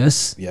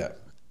Morpheus. Yeah.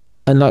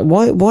 And like,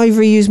 why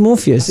reuse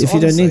Morpheus if you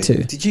don't need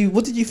to?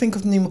 What did you think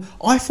of Nemo?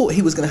 I thought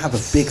he was going to have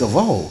a bigger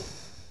role.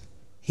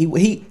 He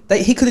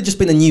could have just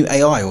been a new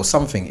AI or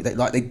something.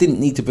 They didn't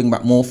need to bring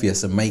back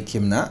Morpheus and make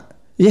him that.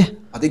 Yeah.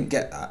 I didn't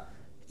get that.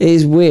 It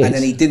is weird. And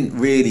then he didn't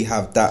really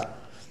have that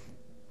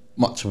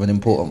much of an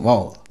important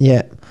role.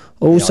 Yeah.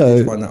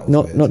 Also, weird.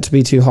 not to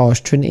be too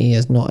harsh, Trinity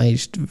has not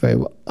aged very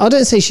well. I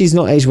don't say she's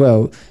not aged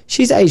well.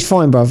 She's aged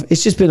fine, bruv.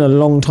 It's just been a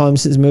long time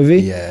since the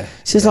movie. Yeah.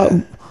 It's just like,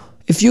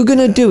 if you're going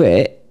to do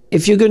it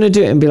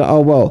and be like,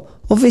 oh, well,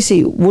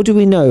 obviously, what do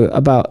we know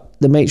about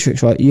the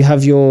Matrix, right? You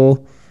have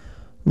your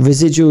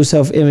residual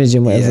self-image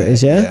and whatever it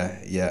is,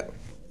 Yeah.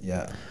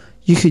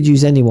 You could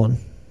use anyone.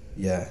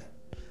 Yeah.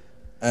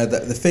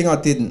 The thing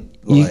I didn't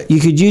like... You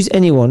could use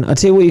anyone. I'll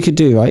tell you what you could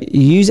do, right?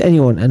 You use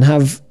anyone and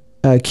have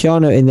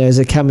Keanu in there as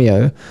a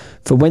cameo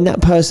for when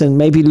that person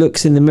maybe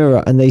looks in the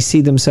mirror and they see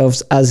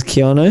themselves as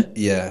Keanu.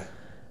 Yeah.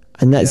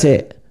 And that's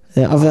it.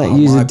 And other than that,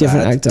 use a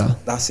different actor.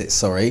 That's it,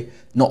 sorry.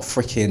 Not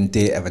freaking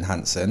Dear Evan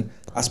Hansen.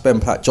 That's Ben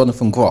Platt.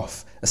 Jonathan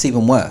Groff. That's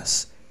even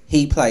worse.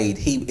 In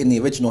the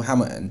original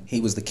Hamilton, he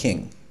was the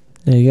king.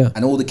 There you go.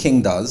 And all the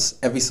king does,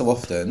 every so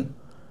often,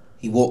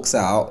 he walks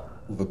out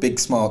with a big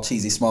smile,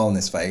 cheesy smile on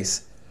his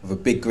face, with a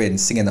big grin,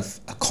 singing a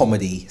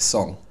comedy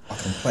song. I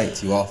can play it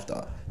to you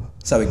after.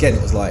 So again,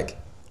 it was like,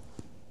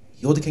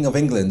 you're the King of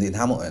England in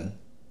Hamilton.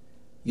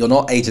 You're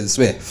not Agent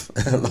Smith.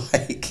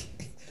 Like,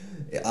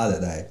 I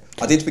don't know.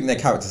 I did think their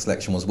character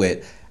selection was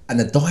weird. And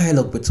the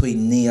dialogue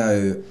between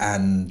Neo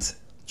and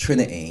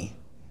Trinity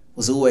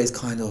was always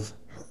kind of,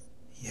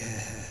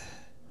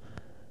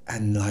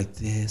 and like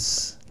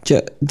this.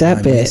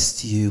 That bit,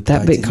 missed you, but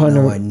that I bit didn't kind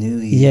know of, I knew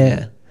you.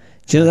 Yeah.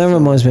 Do you know that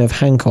reminds me of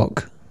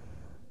Hancock?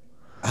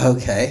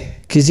 Okay.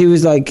 Because he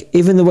was like,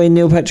 even the way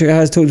Neil Patrick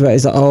Harris talked about it,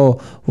 is like,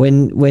 oh,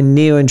 when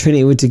Neo and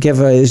Trinity were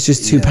together, it was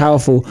just too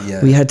powerful.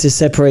 Yeah. We had to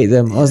separate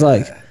them. I was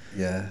like,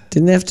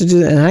 didn't they have to do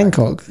that in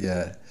Hancock?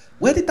 Yeah.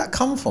 Where did that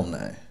come from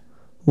though?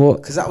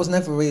 What? Because that was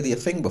never really a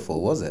thing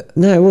before, was it?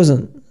 No, it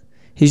wasn't.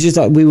 He's just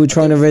like, we were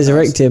trying to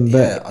resurrect him, but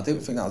yeah, I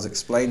didn't think that was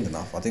explained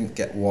enough. I didn't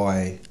get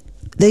why.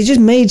 they just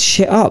made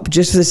shit up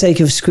just for the sake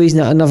of squeezing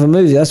out another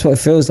movie. That's what it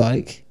feels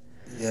like.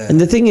 Yeah. And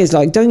the thing is,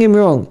 like, don't get me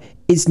wrong,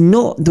 it's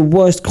not the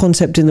worst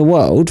concept in the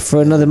world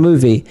for another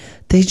movie.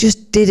 They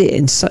just did it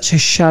in such a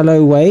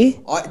shallow way.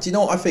 Do you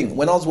know what I think?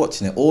 When I was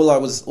watching it, all I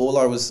was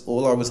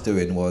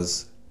doing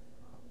was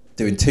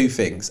doing two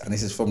things, and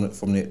this is from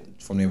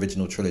the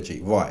original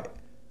trilogy. Right,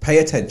 pay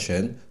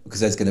attention because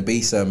there's going to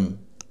be some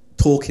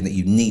talking that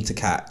you need to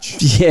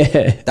catch.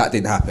 Yeah, That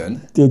didn't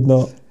happen. did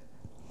not.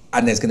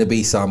 And there's going to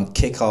be some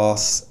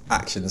kick-ass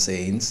action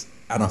scenes,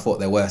 and I thought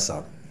there were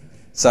some.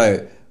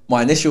 So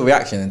my initial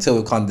reaction, until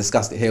we kind of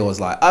discussed it here, was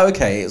like, oh,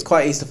 okay, it was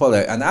quite easy to follow,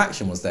 and the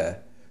action was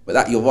there. But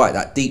that, you're right,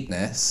 that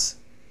deepness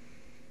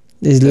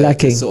Is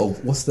lacking. the sort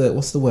of, what's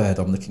the word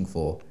I'm looking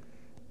for?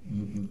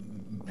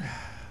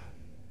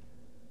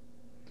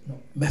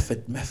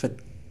 Method.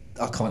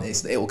 I can't.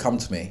 It will come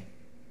to me.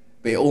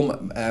 But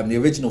the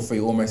original three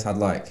almost had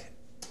like,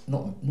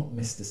 not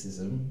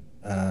mysticism.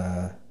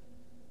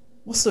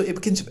 It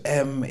begins with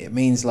M. It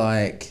means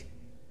like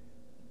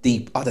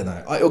deep. I don't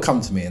know. It'll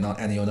come to me,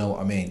 and you'll know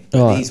what I mean.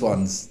 But Right. these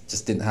ones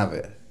just didn't have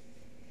it.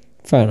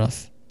 Fair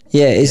enough.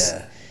 Yeah,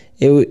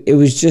 it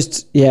was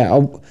just, yeah,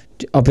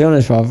 I'll be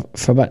honest, bro,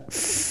 for about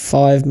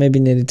 5, maybe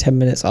nearly 10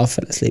 minutes, I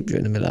fell asleep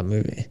during the middle of that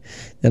movie.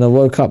 Then I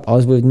woke up, I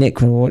was with Nick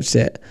when we watched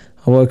it.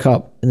 I woke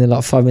up, and then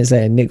like 5 minutes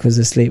later, Nick was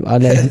asleep. I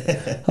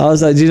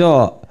was like, do you know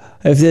what?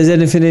 If there's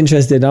anything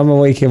interesting, I'm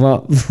gonna wake him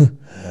up.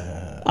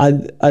 I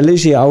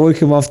woke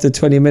him after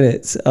 20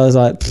 minutes. I was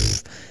like,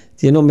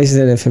 you're not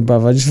missing anything,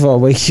 brother. I just thought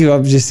I'd wake you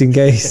up just in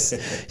case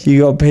you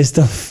got pissed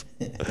off.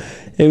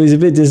 It was a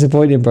bit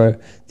disappointing, bro.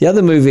 The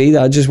other movie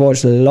that I just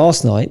watched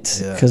last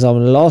night, because I'm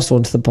the last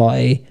one to the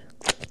party,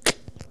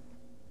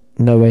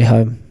 No Way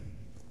Home.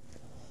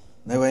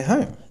 No Way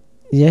Home.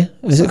 Yeah,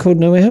 is it called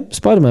No Way Home?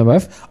 Spider-Man,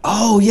 bruv.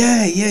 Oh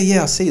yeah.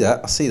 I see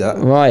that.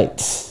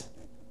 Right.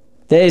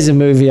 There's a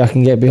movie I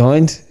can get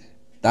behind.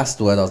 That's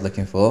the word I was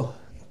looking for.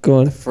 Go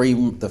on.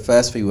 The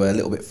first three were a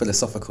little bit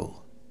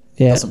philosophical.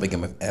 Yeah. Doesn't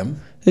begin with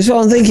M. That's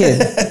what I'm thinking.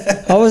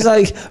 I was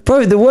like,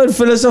 bro, the word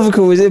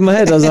philosophical was in my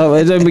head. I was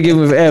like, it don't begin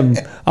with M.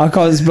 I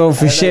can't spell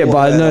for shit,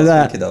 but I know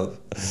that.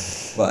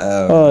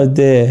 But Oh,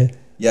 dear.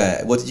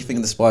 yeah, what did you think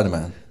of the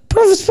Spider-Man?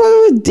 Bro,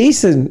 Spider-Man,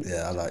 decent.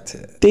 Yeah, I liked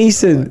it.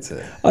 Decent.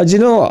 I liked it. Do you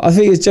know what? I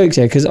think it's jokes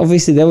here because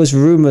obviously there was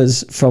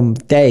rumors from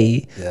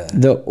day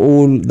that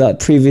all that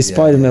previous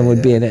Spider-Man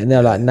would be in it, and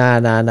they're like, nah,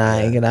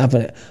 ain't gonna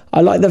happen. I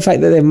like the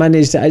fact that they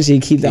managed to actually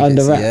keep that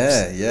under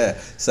wraps. Yeah.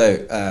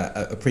 So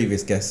a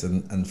previous guest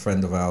and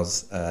friend of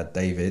ours,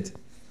 David,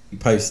 he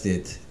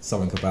posted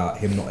something about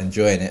him not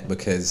enjoying it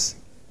because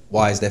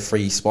why is there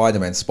 3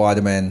 Spider-Men?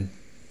 Spider-Man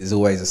is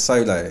always a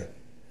solo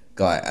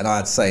guy, and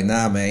I'd say,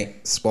 nah,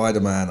 mate,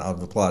 Spider-Man. I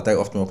don't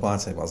often reply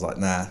to him. I was like,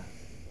 nah.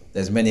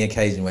 There's many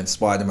occasions when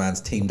Spider-Man's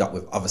teamed up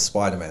with other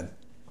Spider-Men,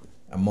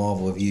 and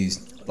Marvel have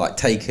used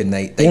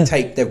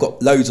they've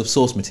got loads of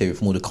source material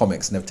from all the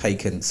comics, and they've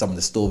taken some of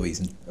the stories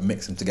and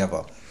mixed them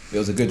together. It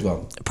was a good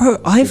one.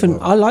 Bro, I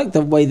like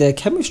the way their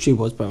chemistry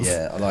was, bro.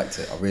 Yeah, I liked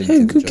it. I really Yeah,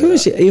 did good enjoy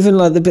chemistry. that. Even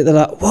like the bit that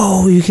like,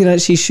 whoa, you can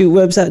actually shoot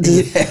webs out.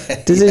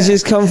 Does it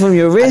just come from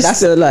your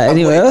wrist or like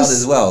anywhere else?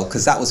 As well,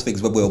 because that was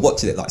things when we were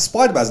watching it. Like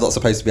Spider-Man's not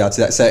supposed to be able to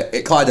do that, so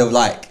it kind of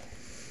like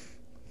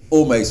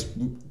almost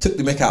took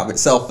the mick out of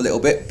itself a little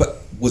bit, but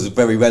was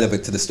very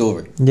relevant to the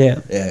story.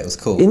 Yeah, it was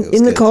cool.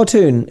 In the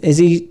cartoon, does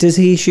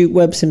he shoot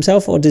webs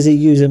himself or does he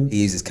use them?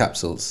 He uses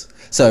capsules.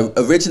 So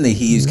originally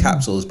he used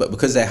capsules, but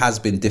because there has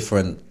been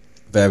different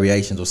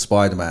variations of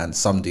Spider-Man,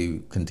 some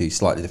can do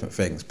slightly different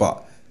things,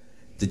 but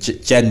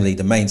generally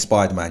the main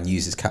Spider-Man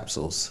uses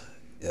capsules.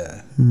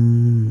 Yeah, he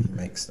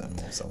makes them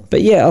or something.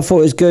 But yeah, I thought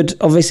it was good.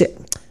 Obviously,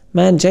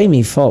 man,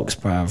 Jamie Foxx,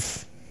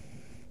 bruv.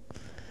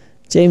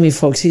 Jamie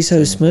Foxx, he's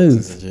so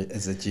smooth.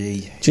 As a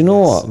G. Do you know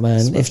what,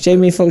 man? If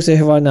Jamie Foxx were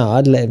here right now,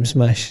 I'd let him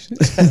smash.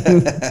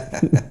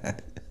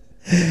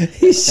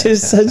 He's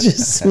just such a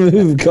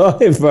smooth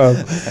guy,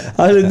 bro.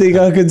 I don't think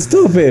I could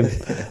stop him.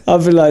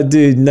 I'd be like,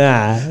 dude,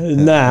 nah,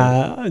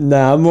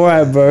 I'm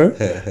alright, bro.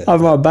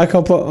 I'm right, back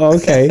up.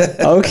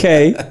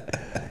 Okay.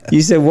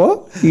 You said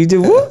what? You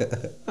did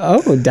what?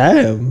 Oh,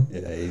 damn.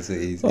 Yeah,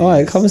 he's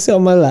alright, come and sit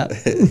on my lap.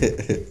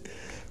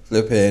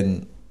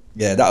 Flipping.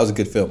 Yeah, that was a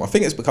good film. I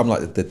think it's become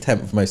like the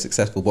 10th most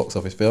successful box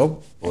office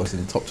film, or it's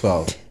in the top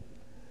 12.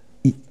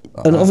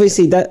 And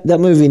obviously that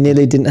movie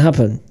nearly didn't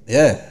happen.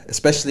 Yeah,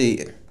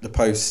 especially the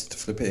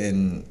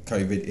post-flipping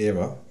COVID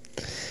era.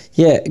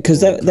 Yeah,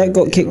 because that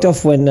got kicked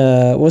off when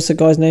what's the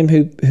guy's name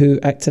who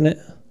acted in it?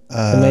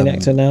 The main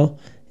actor now,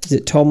 is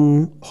it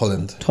Tom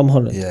Holland? Tom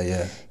Holland.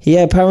 Yeah. He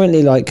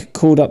apparently like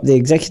called up the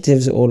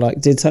executives or like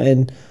did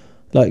something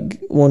like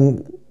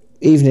one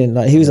evening,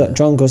 like he was like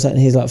drunk or something.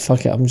 He's like,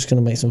 fuck it, I'm just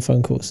gonna make some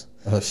phone calls.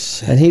 Oh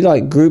shit! And he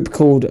like group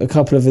called a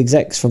couple of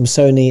execs from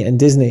Sony and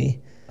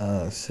Disney.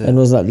 Oh shit! And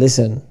was like,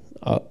 listen,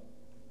 I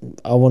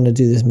want to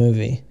do this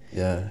movie.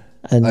 Yeah.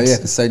 And Oh yeah,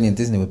 because Sony and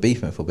Disney were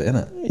beefing for a bit,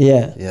 innit?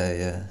 yeah. Yeah,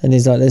 yeah. And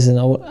he's like, listen,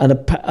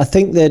 I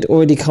think they'd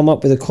already come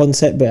up with a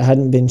concept, but it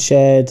hadn't been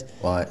shared.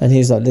 Right. And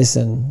he's like,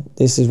 listen,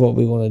 this is what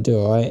we want to do,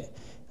 all right?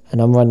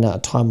 And I'm running out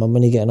of time. I'm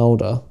only getting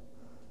older.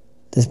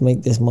 Let's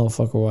make this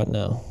motherfucker right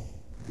now.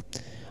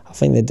 I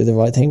think they did the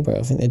right thing, bro.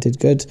 I think they did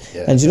good.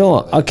 Yeah, and you know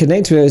what? I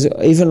connect with it.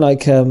 Even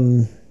like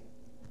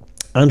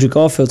Andrew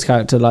Garfield's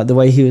character, like the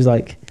way he was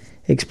like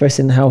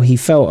expressing how he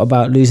felt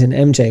about losing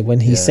MJ when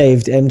he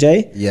saved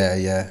MJ. Yeah,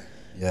 yeah,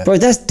 yeah. Bro,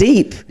 that's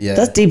deep. Yeah.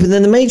 That's deeper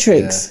than the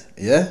Matrix.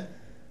 Yeah.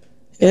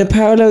 In a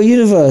parallel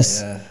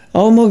universe. Yeah.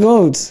 Oh my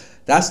God.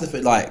 That's the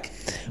thing. Like,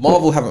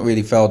 Marvel haven't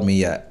really failed me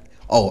yet.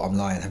 Oh, I'm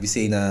lying. Have you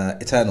seen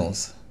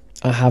Eternals?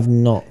 I have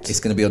not. It's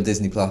going to be on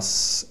Disney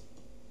Plus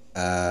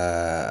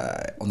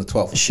on the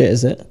 12th. Shit,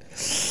 is it?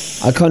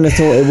 I kind of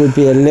thought it would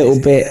be a little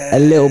bit.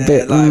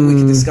 Like, we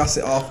can discuss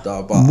it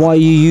after, but why are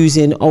you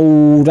using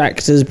old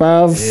actors,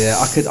 bruv? yeah,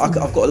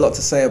 I've got a lot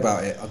to say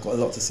about it.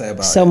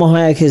 Selma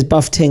Hayek is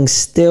buff ting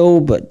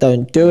still, but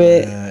don't do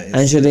it.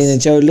 Angelina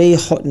Jolie,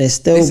 hotness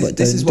still, but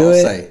This don't is do what I'll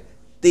it. say.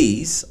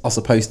 These are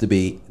supposed to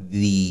be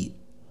the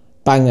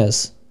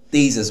Bangers,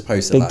 These are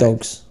supposed to big like,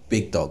 dogs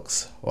big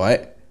dogs,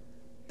 right?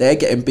 They're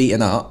getting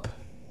beaten up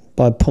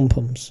by pom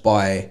poms.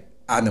 by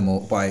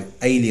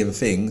alien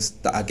things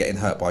that are getting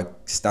hurt by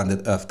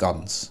standard Earth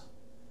guns.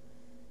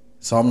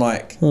 So I'm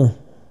like,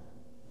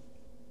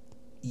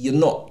 you're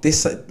not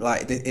this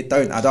like it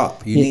don't add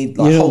up. You need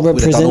like you're not Hulk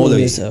would have done all of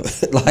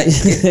yourself. it. Like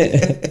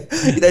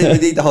you don't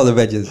even need the whole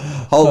Avengers.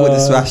 Hulk would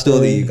have smashed all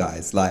of you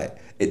guys. Like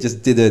it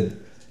just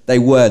didn't. They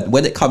weren't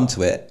when it come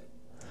to it.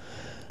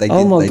 They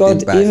Oh did, my they God!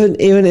 did bang.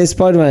 Even in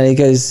Spider-Man, he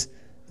goes,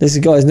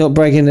 "Listen, guys, not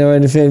bragging or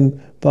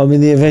anything, but I'm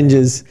in the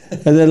Avengers,"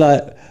 and they're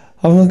like,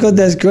 "Oh my God,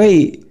 that's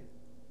great."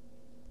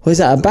 Was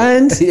that a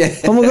band? Yeah.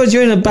 Oh my God,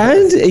 you're in a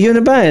band? Are you in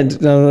a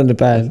band? No, I'm not in a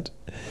band.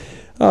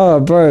 Oh,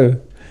 bro,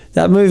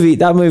 that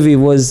movie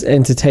was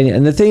entertaining.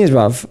 And the thing is,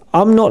 bruv,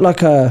 I'm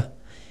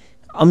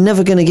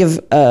never gonna give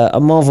a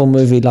Marvel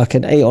movie like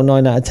an 8 or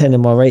 9 out of 10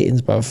 in my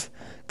ratings, bruv,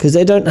 because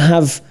they don't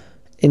have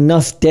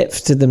enough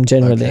depth to them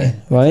generally,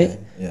 right? Okay,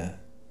 yeah.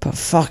 But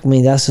fuck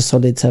me, that's a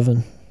solid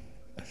 7.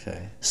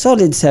 Okay.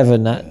 Solid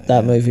 7.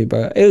 That movie,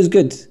 bro. It was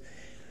good.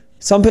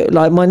 Some people,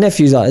 like my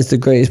nephew's like, it's the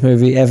greatest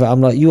movie ever.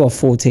 I'm like, you are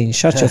 14.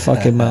 Shut your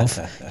fucking mouth.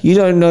 You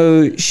don't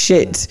know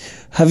shit.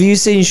 Have you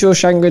seen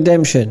Shawshank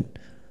Redemption?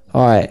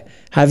 All right.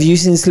 Have you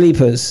seen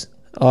Sleepers?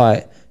 All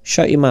right.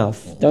 Shut your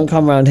mouth. Don't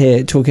come around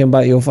here talking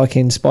about your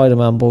fucking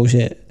Spider-Man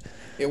bullshit.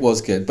 It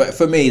was good, but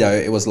for me though,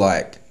 it was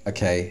like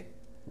okay,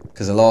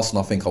 because the last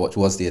one I think I watched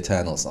was the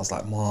Eternals. And I was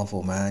like,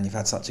 Marvel, man, you've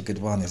had such a good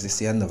run. Is this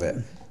the end of it?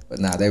 But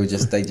nah, they were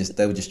just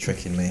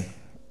tricking me.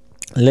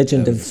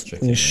 Legend of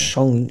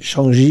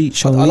Shang-Chi.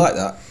 I like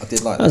that. I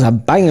did like That was a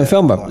banging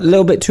film, bro. A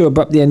little bit too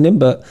abrupt the ending,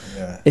 but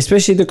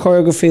especially the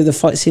choreography of the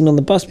fight scene on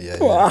the bus.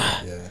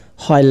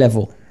 High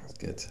level. It's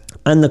good.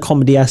 And the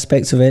comedy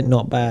aspects of it,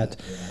 not bad.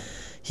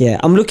 Yeah,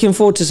 I'm looking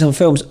forward to some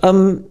films.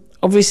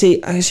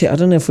 Obviously, actually, I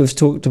don't know if we've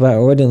talked about it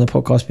already on the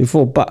podcast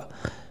before, but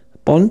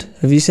Bond.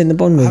 Have you seen the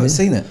Bond movie? I haven't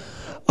seen it.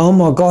 Oh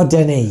my God,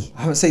 Denny.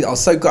 I haven't seen it. I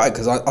was so gutted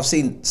because I've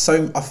seen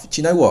so. Do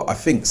you know what? I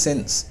think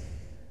since.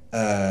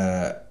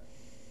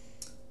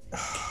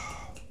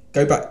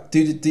 Go back.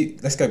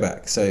 Let's go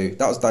back. So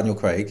that was Daniel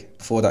Craig.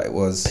 Before that, it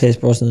was Pierce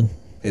Brosnan.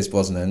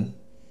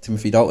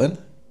 Timothy Dalton.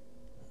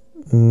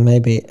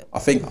 Maybe. I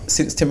think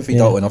since Timothy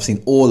Dalton, I've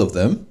seen all of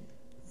them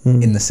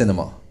in the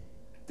cinema.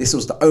 This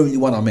was the only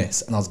one I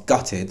missed, and I was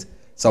gutted.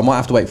 So I might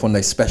have to wait for one of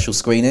those special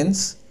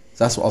screenings.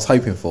 So that's what I was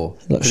hoping for.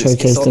 Like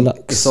Showcase Deluxe.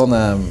 It's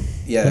on.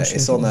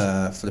 It's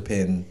on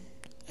flipping.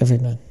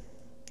 Everyman.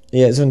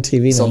 Yeah, it's on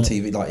TV. It's now. on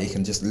TV. Like you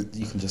can just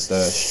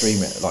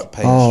stream it. Like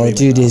pay. Oh, and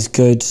stream dude, it it's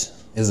good.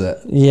 Is it?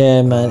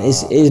 Yeah, man.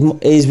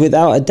 It's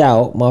without a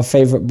doubt my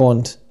favourite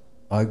Bond.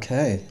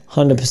 Okay.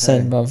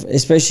 100%, bruv.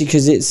 Especially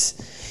because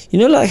it's, you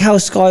know, like how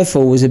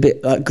Skyfall was a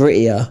bit like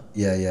grittier.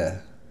 Yeah.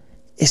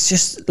 It's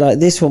just like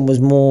this one was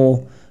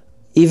more,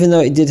 even though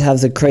it did have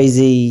the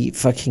crazy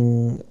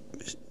fucking,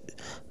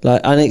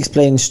 like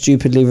unexplained,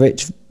 stupidly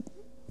rich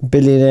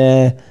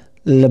billionaire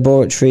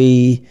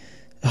laboratory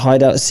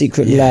hideout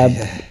secret lab.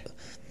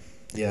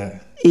 Yeah.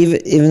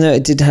 Even though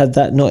it did have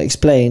that not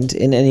explained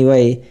in any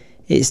way,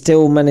 it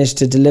still managed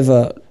to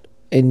deliver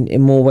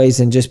in more ways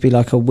than just be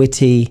like a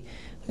witty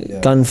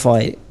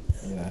gunfight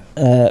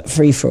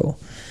free for all.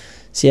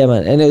 So yeah,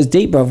 man, and it was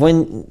deep, bro.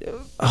 When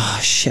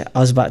shit, I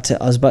was about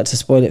to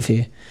spoil it for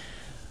you.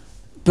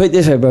 Put it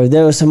this way, bro.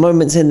 There were some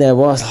moments in there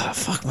where I was like,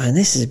 "Fuck, man,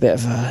 this is a bit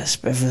of a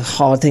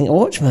hard thing to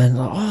watch, man."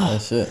 Like,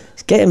 shit,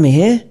 it's getting me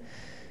here,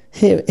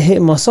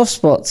 hitting my soft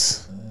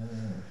spots.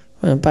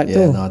 Back door.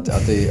 Yeah, no, I do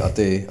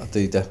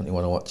definitely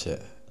want to watch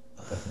it.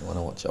 I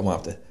might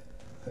have to.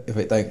 If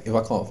I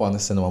can't find the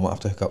cinema, I might have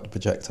to hook up the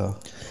projector.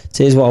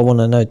 So here's what I want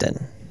to know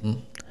then.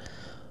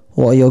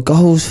 What are your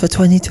goals for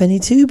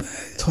 2022, bro?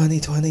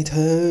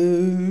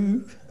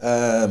 2022.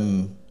 I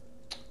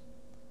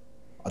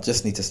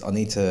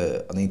need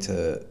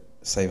to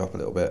save up a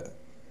little bit.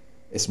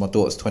 It's my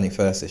daughter's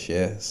 21st this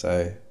year,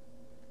 so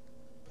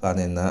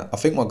planning that. I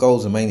think my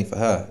goals are mainly for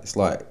her. It's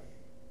like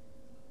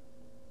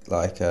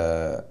like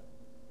hurry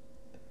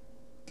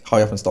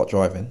up and start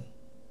driving,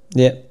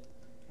 Yeah.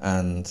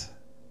 and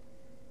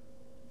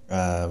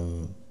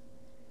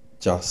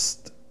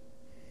just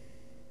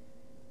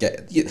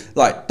get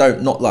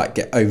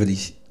overly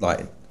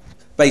like,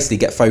 basically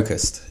get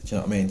focused. Do you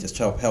know what I mean? Just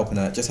helping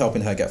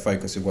her get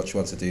focused with what she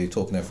wants to do,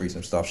 talking her through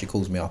some stuff. She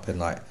calls me up and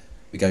like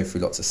we go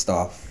through lots of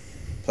stuff,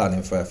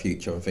 planning for her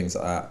future and things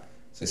like that.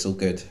 So it's all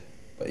good.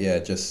 But yeah,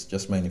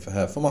 just mainly for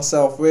her. For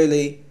myself,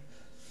 really,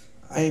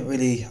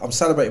 I'm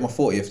celebrating my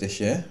 40th this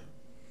year.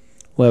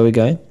 Where are we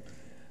going?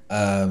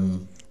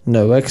 No,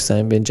 Nowhere, because I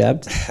ain't been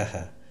jabbed.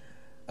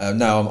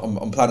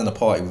 I'm planning a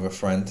party with a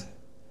friend.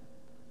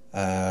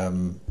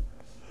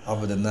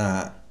 Other than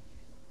that,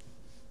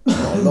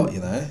 not a lot, you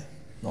know.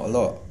 Not a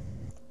lot.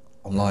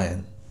 I'm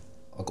lying.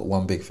 I've got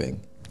one big thing.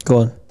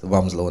 Go on. The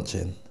Rum's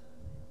launching.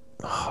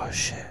 Oh,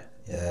 shit.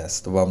 Yes,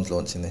 the Rum's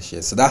launching this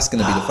year. So that's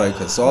going to be the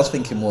focus. So I was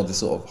thinking more of the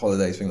sort of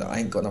holidays thing that I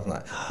ain't got nothing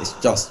like. It's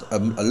just a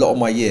lot of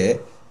my year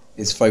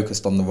is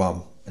focused on the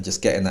Rum and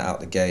just getting that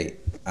out the gate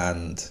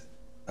and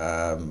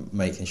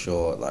making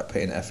sure, like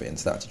putting effort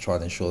into that to try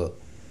and ensure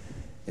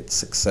its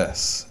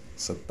success.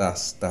 So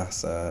that's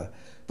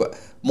but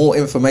more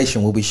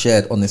information will be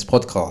shared on this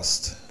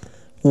podcast.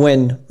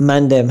 When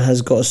Mandem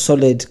has got a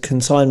solid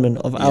consignment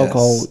of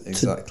alcohol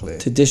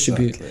to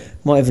distribute. Exactly.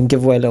 Might even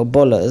give away a little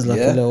bolla as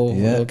like a little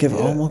give. Yeah,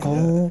 Oh my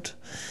god.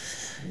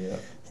 Yeah.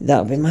 That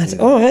would be mad. Yeah.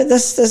 All right,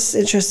 that's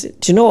interesting.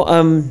 Do you know what?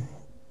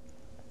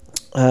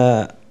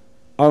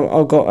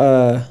 I've got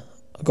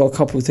a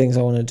couple of things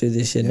I want to do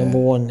this year. Yeah. Number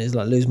one is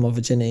like lose my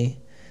virginity.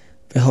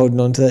 Been holding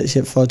on to that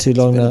shit far too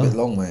long now. It's been a bit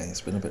long, mate.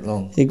 It's been a bit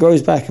long. It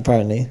grows back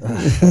apparently.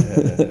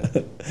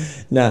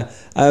 Nah.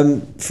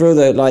 For all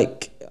though,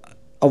 like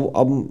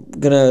I'm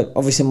gonna,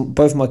 obviously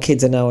both my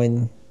kids are now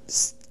in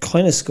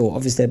kind of school.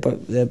 Obviously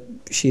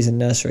she's in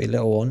nursery,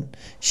 little one.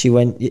 She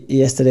went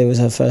yesterday was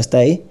her first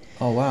day.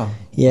 Oh wow.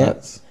 Yeah.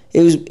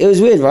 It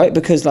was weird, right?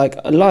 Because like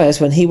Elias,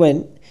 when he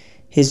went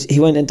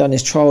and done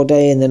his trial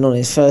day, and then on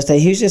his first day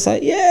he was just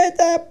like, yeah,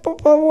 Dad,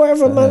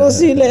 whatever, man, I'll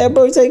see you later,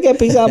 bro, take care,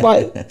 peace out,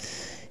 bye.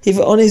 If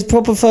on his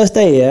proper first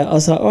day, yeah, I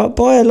was like, all right,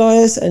 bye,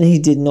 Elias, and he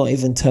did not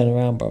even turn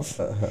around,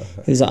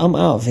 bruv. He was like, I'm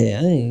out of here.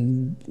 I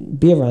ain't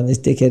be around this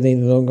dickhead any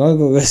longer. I gotta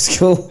go to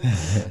school,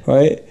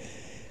 right?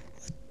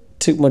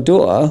 Took my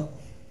daughter.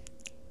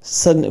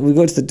 Suddenly, we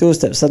go to the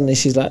doorstep. Suddenly,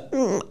 she's like,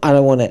 I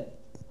don't want it.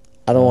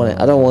 I don't want it.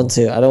 I don't want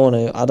to. I don't want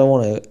to. I don't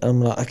want to. And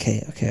I'm like,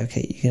 okay.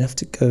 You're gonna have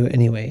to go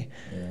anyway.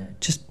 Yeah.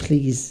 Just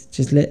please,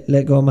 just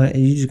let go of my.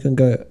 You just gonna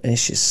go. And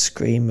it's just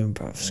screaming,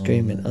 bruv,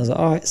 screaming. I was like,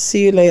 all right,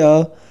 see you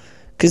later.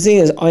 Because the thing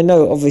is, I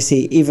know,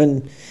 obviously,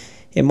 even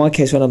in my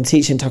case, when I'm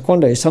teaching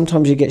taekwondo,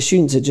 sometimes you get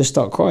students that just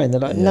start crying. They're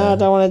like, no, I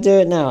don't want to do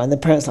it now. And the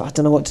parents are like, I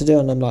don't know what to do.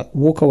 And I'm like,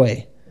 walk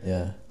away.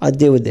 Yeah. I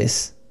deal with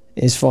this.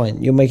 It's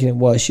fine. You're making it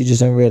worse. You just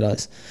don't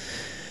realise.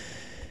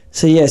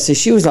 So, yeah, so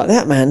she was like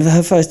that, man. For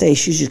her first day,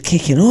 she was just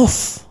kicking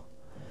off.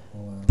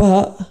 Wow.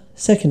 But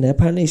second day,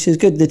 apparently, she was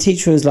good. The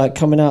teacher was like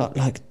coming out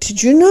like,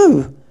 did you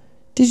know?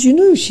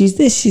 She's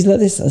this, she's like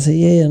this. I said,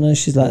 yeah, I know.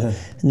 She's like,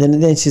 and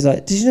then she's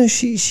like, did you know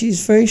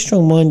she's very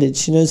strong-minded.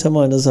 She knows her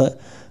mind. I was like,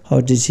 oh,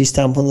 did she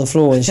stamp on the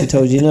floor when she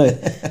told you no?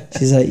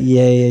 She's like,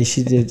 yeah,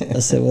 she did. I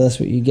said, well, that's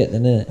what you get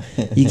then,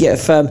 innit? You get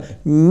a firm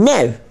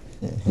no,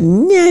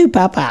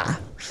 papa.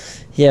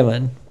 Yeah,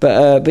 man.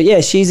 But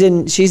yeah, she's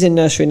in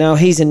nursery now.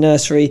 He's in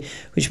nursery,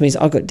 which means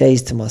I've got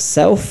days to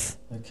myself.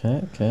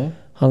 Okay.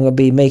 I'm gonna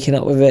be making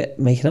up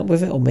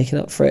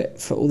for it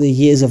for all the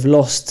years of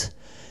lost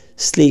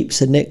sleep.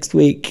 So next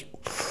week,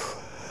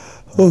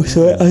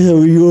 sorry, I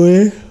know you're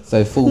here.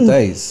 So full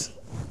days.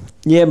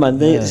 Yeah, man.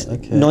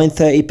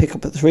 9:30, pick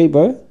up at 3,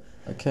 bro.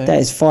 Okay. That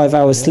is 5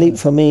 hours sleep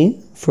for me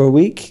for a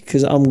week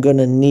because I'm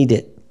gonna need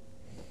it.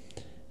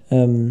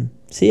 So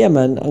yeah,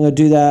 man, I'm gonna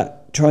do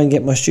that. Try and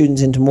get my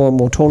students into more and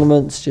more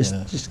tournaments. Just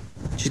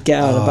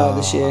get out and about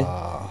this year.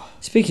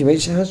 Speaking of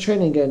which, how's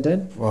training going,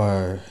 Dan?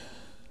 Bro,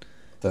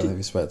 don't know if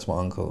you spoke to my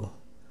uncle.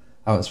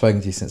 I haven't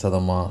spoken to you since I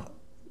done my.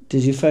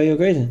 Did you fail your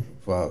grading?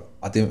 Well,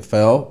 I didn't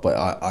fail, but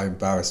I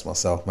embarrassed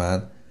myself,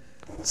 man.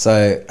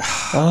 So.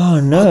 Oh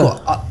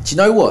no! Do you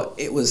know what?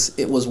 It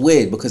was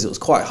weird because it was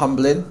quite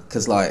humbling.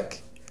 Because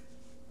like,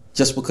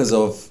 just because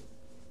of.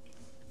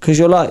 Because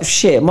you're like,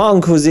 shit, my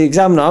uncle's the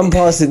examiner, I'm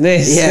passing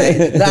this.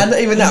 Yeah, not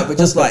even that, but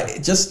just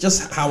like,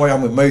 just how I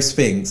am with most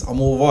things,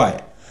 I'm all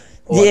right.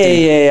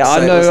 Yeah.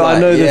 So I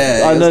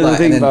know the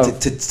thing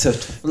about. To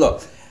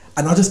look,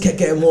 and I just kept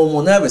getting more and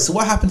more nervous. So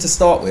what happened to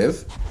start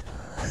with?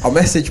 I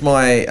messaged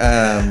my.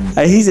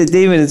 He's a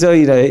demon as well,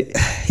 you know.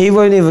 He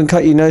won't even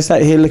cut you no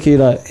slack. He'll look at you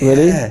like,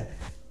 really? Yeah.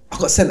 I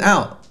got sent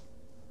out.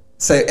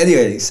 So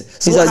anyway,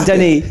 he's like,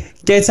 Denny,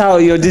 get out,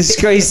 you're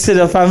disgrace to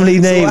the family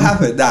name. So what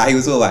happened? Nah, he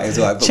was all right.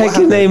 But check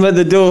your name at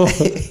the door.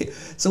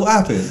 So what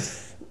happened?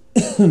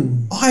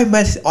 I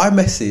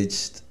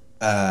messaged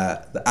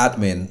the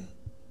admin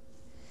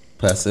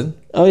person.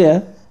 Oh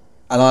yeah.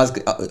 And I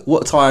was,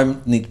 what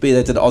time need to be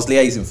there? I was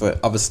liaising for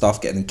other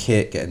stuff, getting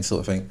kit, getting sort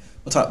of thing.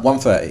 What time?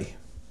 1:30.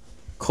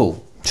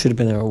 Cool. Should have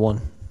been there at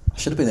 1. I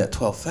should have been there at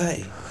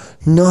 12:30.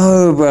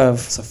 No, bruv.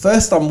 So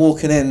first I'm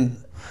walking in,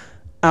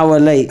 hour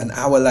late. An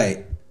hour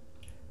late.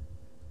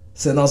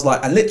 So then I was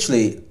like, and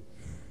literally,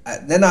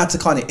 then I had to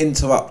kind of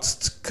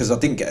interrupt because I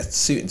didn't get a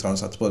suit in time,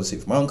 so I had to borrow the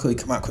suit from my uncle. He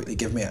come out quickly,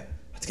 give me it.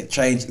 I had to get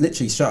changed.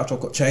 Literally, straight after I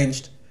got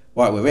changed,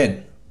 right, we're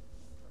in.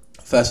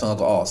 First thing I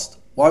got asked,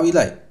 why are we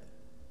late?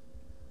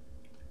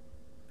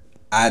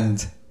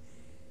 And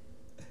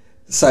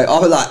so I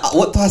was like,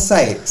 what do I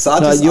say?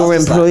 So your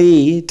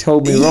employee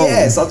told me wrong.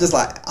 Yeah, so I'm just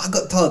like, I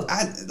got told,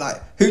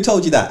 who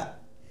told you that?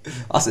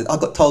 I said, I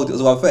got told it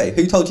was 1:30.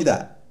 Who told you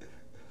that?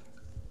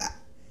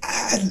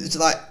 And it's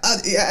like,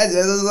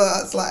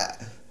 it's like,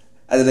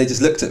 and then they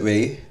just looked at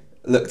me,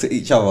 looked at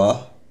each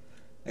other.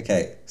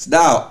 Okay, so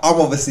now I'm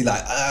obviously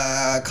like,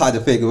 kind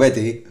of thing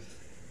already.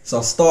 So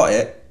I start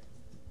it.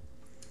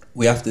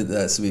 We have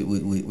to, so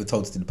we're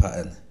told to do the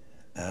pattern.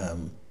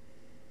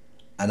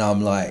 And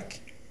I'm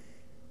like,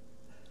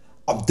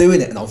 I'm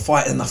doing it and I'm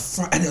fighting and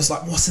it was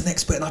like, what's the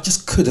next bit? And I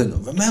just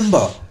couldn't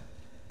remember.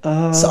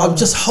 So I'm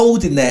just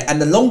holding there,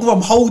 and the longer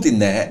I'm holding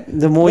there,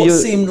 the more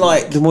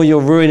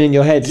you're ruining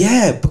your head.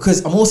 Yeah,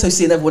 because I'm also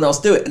seeing everyone else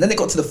do it, and then it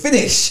got to the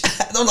finish,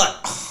 and I'm like,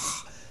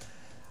 oh.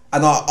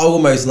 And I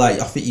almost like,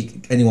 I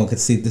think anyone could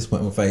see this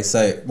point in my face.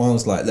 So mine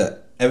was like,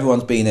 look,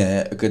 everyone's been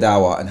here a good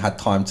hour and had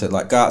time to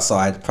like go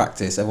outside,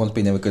 practice. Everyone's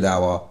been there a good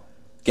hour,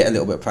 get a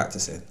little bit of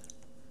practice in,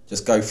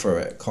 just go through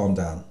it, calm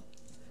down.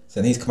 So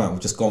then he's come out, we've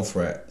just gone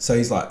for it. So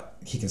he's like,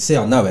 he can see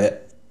I know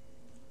it.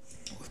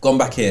 We've gone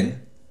back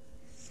in.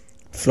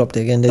 Flopped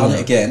it again, didn't Done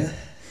it again.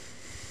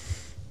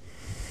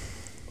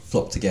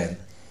 Flopped again.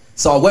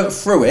 So I went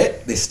through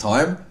it this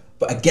time,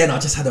 but again I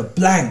just had a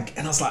blank,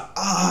 and I was like,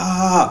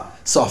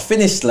 So I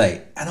finished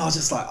late, and I was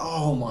just like,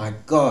 oh my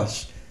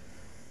gosh.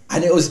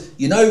 And it was,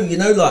 you know,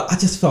 like I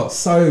just felt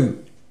so.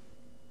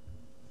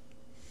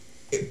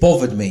 It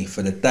bothered me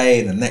for the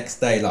day and the next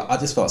day. Like I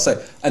just felt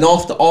so. And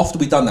after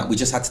we done that, we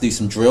just had to do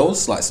some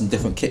drills, like some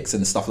different kicks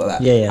and stuff like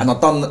that. Yeah. And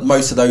I've done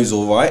most of those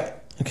all right.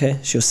 Okay,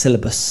 it's your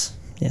syllabus.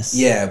 Yes.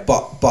 Yeah,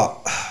 but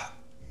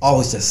I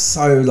was just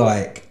so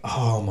like,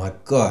 oh my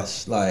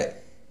gosh,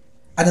 like,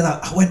 and then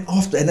I went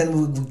after, and then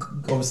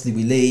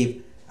we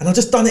leave, and I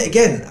just done it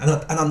again,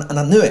 and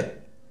I knew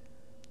it,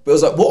 but it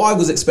was like what I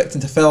was expecting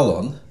to fail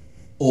on,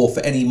 or for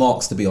any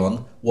marks to be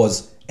on,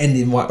 was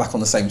ending right back on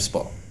the same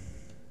spot.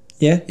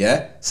 Yeah.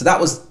 Yeah. So that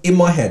was in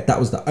my head. That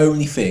was the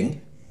only thing.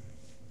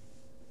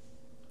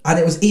 And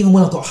it was even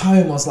when I got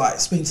home, I was like,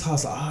 speaking to her, I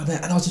was like, oh no,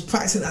 and I was just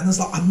practicing, and I was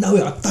like, I know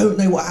it. I don't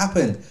know what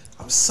happened.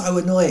 I'm so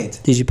annoyed.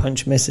 Did you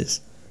punch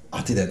misses?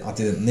 I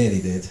didn't,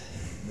 nearly did.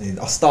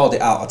 I styled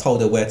it out. I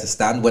told her where to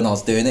stand when I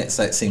was doing it,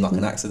 so it seemed like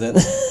an accident.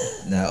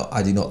 No,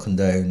 I do not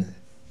condone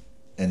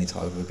any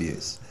type of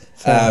abuse.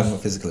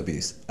 Physical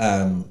abuse.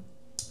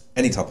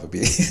 Any type of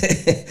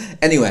abuse.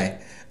 Anyway,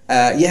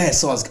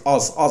 so I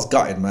was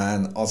gutted,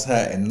 man. I was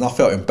hurting, and I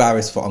felt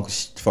embarrassed for Uncle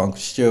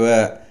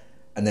Stuart,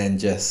 and then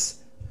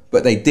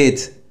but they did.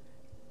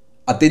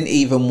 I didn't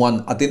even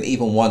want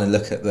to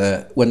look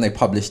at when they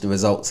published the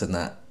results and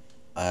that.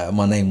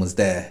 My name was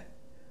there,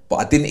 but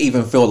I didn't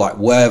even feel like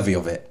worthy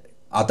of it.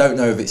 I don't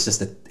know if it's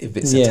just a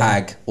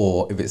tag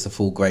or if it's a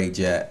full grade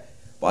yet,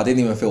 but I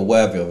didn't even feel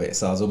worthy of it.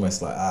 So I was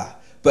almost like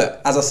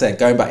But as I said,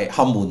 going back, it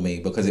humbled me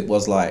because it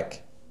was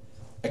like,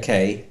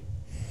 okay,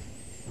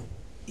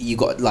 you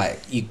got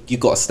you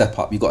got to step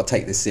up. You got to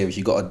take this serious.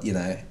 You got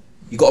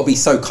to be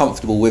so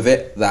comfortable with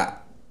it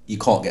that you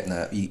can't get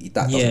nervous.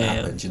 That doesn't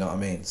happen. Do you know what I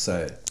mean?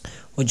 So.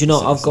 Well, do you know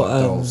I've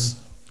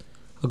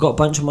got a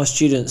bunch of my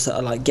students that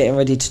are like getting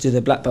ready to do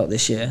their black belt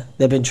this year.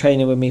 They've been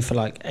training with me for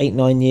like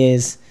 8-9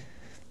 years.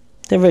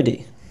 They're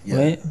ready,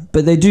 right?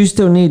 But they do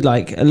still need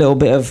like a little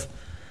bit of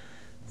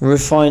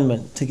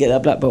refinement to get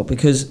that black belt,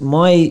 because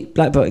my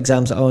black belt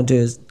exams that I want to do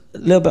is a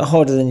little bit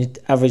harder than your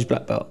average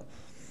black belt.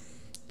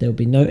 There will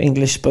be no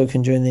English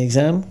spoken during the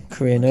exam,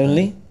 Korean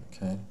only.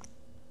 Okay.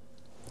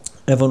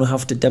 Everyone will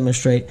have to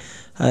demonstrate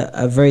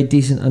a very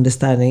decent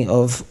understanding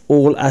of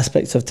all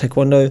aspects of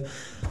Taekwondo.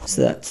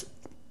 So that's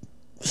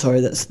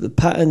the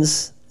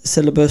patterns,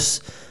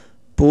 syllabus,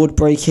 board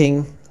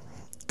breaking,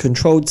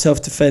 controlled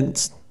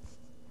self-defense,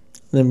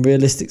 then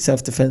realistic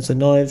self-defense with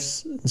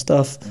knives and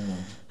stuff,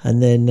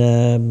 and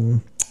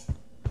then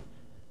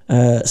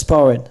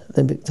sparring,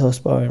 Olympic style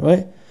sparring,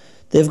 right?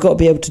 They've got to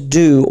be able to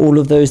do all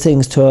of those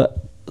things to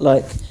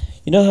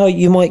you know how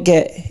you might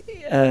get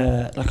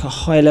like a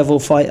high-level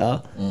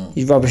fighter,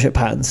 he's rubbish at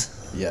patterns.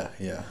 Yeah.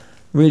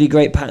 Really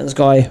great patterns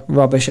guy,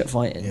 rubbish at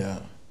fighting. Yeah.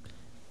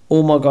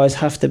 All my guys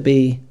have to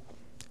be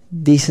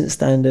decent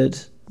standard,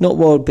 not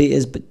world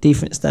beaters, but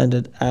decent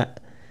standard at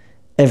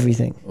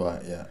everything.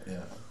 Right, yeah.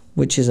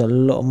 Which is a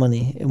lot of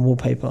money in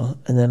wallpaper,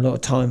 and then a lot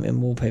of time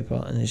in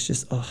wallpaper, and it's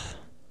just,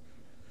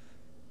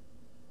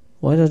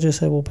 Why did I just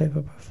say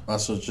wallpaper, bruv? I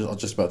was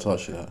just about to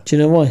ask you that. Do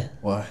you know why?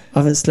 Why? I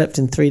haven't slept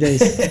in 3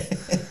 days.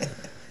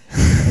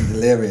 I'm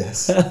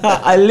delirious.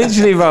 I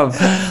literally, bruv,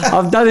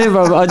 I've done it,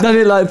 bruv. I've done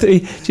it like 3.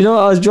 Do you know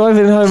what? I was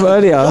driving home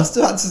earlier.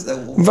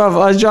 Bruv,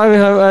 I was driving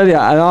home earlier,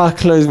 and I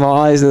closed my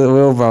eyes at the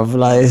wheel, bruv.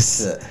 Like,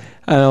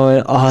 And I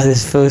went, oh,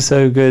 this feels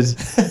so good.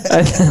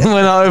 And then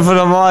when I opened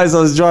my eyes,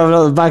 I was driving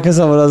up the back of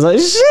someone. I was like,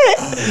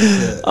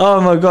 shit. Oh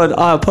my God.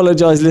 I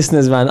apologise,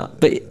 listeners, man.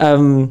 But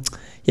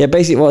yeah,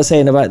 basically what I was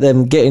saying about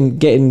them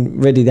getting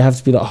ready, they have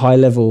to be like high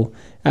level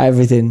at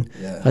everything.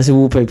 Yeah. I said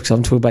wallpaper because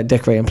I'm talking about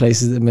decorating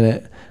places at the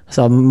minute.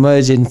 So I'm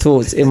merging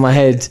thoughts in my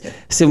head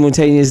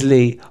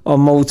simultaneously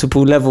on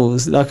multiple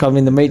levels, like I'm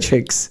in the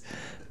Matrix,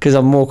 because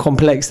I'm more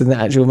complex than the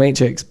actual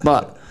Matrix.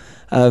 But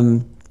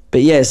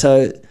yeah,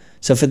 so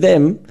for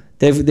them,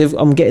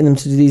 I'm getting them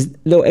to do these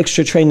little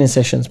extra training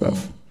sessions,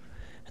 bruv.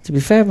 To be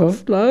fair,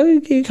 bruv,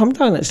 like, you come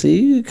down actually.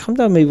 You come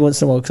down maybe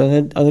once in a while, because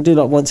I'm gonna do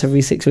like once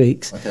every 6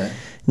 weeks. Okay.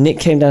 Nick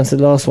came down to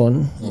the last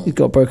one. He's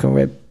got a broken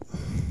rib.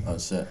 Oh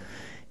shit.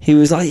 He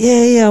was like,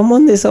 yeah, I'm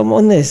on this.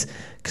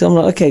 Because I'm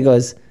like, okay,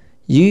 guys,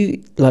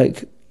 you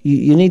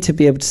need to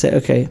be able to say,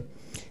 okay,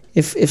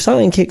 if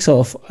something kicks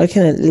off, I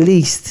can at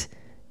least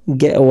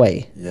get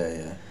away.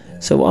 Yeah.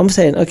 So what I'm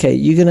saying, okay,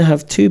 you're going to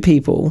have 2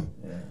 people,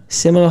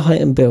 similar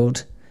height and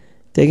build.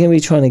 They're going to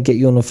be trying to get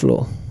you on the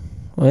floor,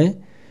 right?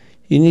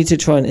 You need to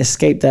try and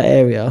escape that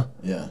area.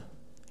 Yeah.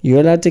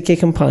 You're allowed to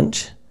kick and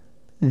punch.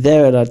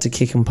 They're allowed to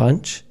kick and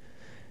punch.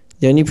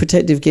 The only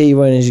protective gear you're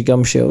wearing is your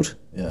gum shield.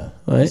 Yeah.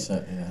 Right?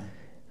 So, yeah.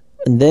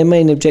 And their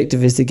main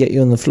objective is to get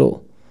you on the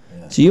floor.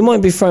 Yeah. So you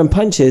might be throwing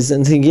punches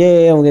and think,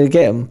 yeah, I'm going to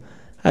get them.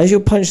 As you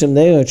punch them,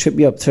 they're going to trip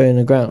you up, throw you on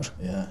the ground.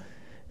 Yeah. And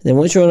then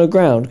once you're on the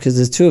ground, because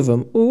there's 2 of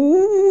them,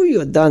 ooh,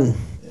 you're done.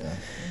 Yeah.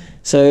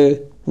 So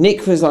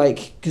Nick was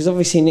like, because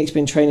obviously Nick's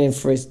been training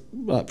for his,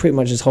 like, pretty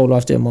much his whole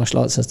life doing martial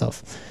arts and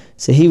stuff.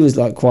 So he was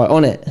like quite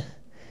on it.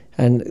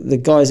 And the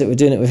guys that were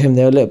doing it with him,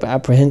 they were a little bit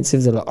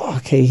apprehensive. They're like, oh,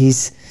 okay, he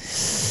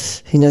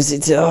knows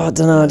it. Oh, I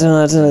don't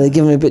know. They're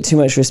giving him a bit too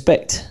much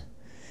respect.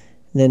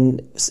 And then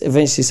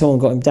eventually someone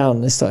got him down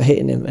and they started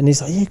hitting him. And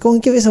he's like, yeah, go on,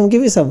 give it some.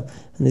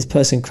 And this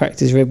person cracked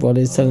his rib while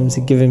he was telling him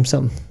to give him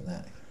some.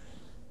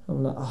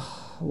 I'm like,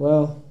 oh,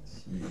 well,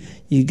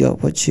 you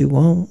got what you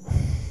want.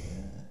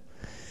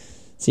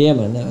 So yeah,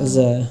 man, that was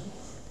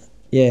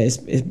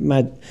it's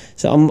mad.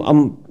 So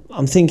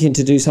I'm thinking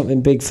to do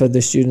something big for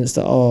the students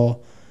that are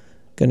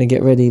gonna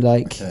get ready,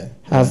 like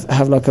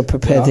have like a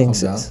prepared thing.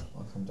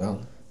 I'll come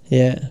down.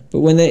 Yeah,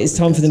 but when it's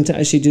time for them to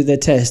actually do their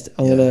test,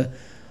 I'm gonna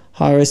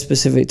hire a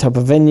specific type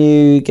of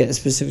venue, get a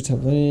specific type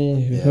of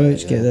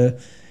coach,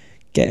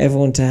 get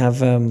everyone to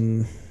have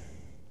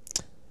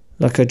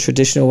like a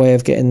traditional way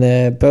of getting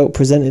their belt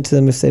presented to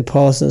them if they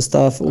pass and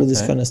stuff, all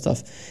this kind of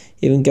stuff.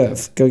 Even go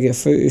get a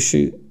photo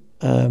shoot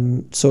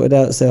sorted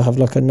out, so they'll have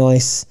like a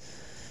nice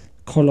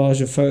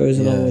collage of photos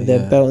along with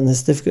their belt and the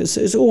certificate.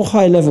 So it's all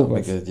high level,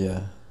 bro. That'd be good,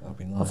 yeah. That'd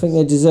be nice. I think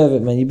they deserve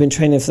it, man. You've been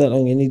training for that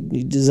long.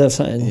 You deserve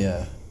something.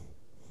 Yeah.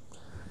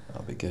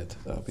 That'll be good.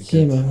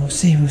 Yeah, man. We'll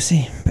see.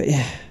 But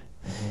yeah.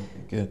 That'll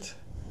be good.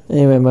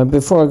 Anyway, man.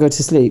 Before I go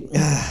to sleep,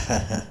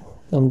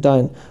 I'm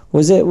dying.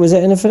 Was it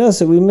anything else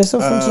that we missed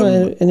off on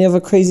tonight? Any other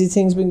crazy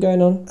things been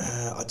going on?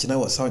 Do you know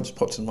what? Something just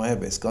popped into my head,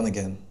 but it's gone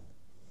again.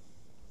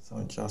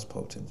 Something just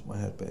popped into my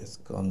head, but it's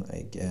gone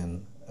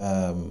again.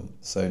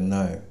 So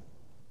no.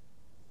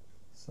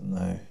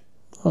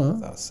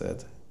 That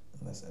said,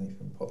 unless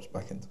anything pops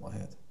back into my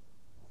head.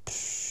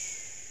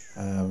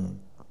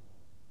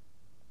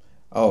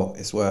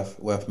 It's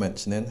worth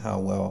mentioning how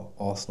well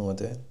Arsenal are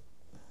doing.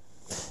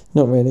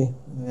 Not really.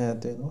 Yeah,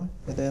 they're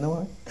doing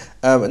alright.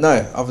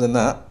 No, other than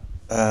that,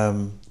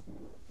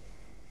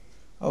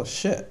 oh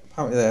shit!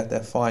 Apparently they're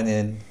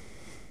fining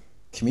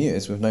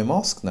commuters with no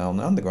mask now on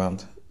the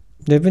underground.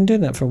 They've been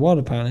doing that for a while,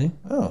 apparently.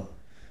 Oh.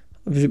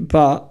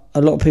 But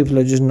a lot of people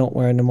are just not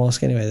wearing the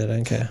mask anyway. They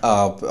don't care.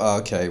 Oh,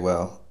 okay.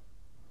 Well,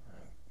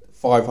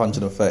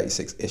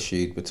 536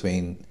 issued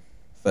between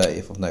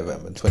 30th of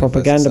November and 21st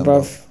Propaganda, December.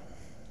 bruv.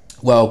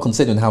 Well,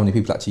 considering how many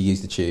people actually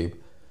use the tube,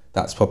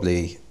 that's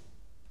probably,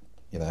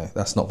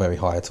 that's not very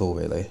high at all,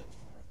 really.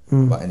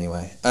 But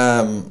anyway,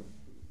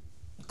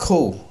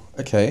 cool.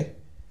 Okay,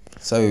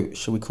 so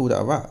should we call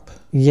that a wrap?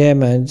 Yeah,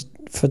 man.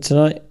 For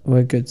tonight,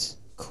 we're good.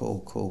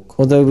 Cool.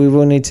 Although we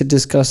will need to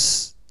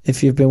discuss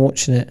if you've been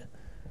watching it.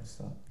 What's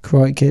that?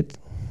 Karate Kid.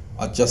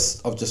 I've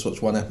just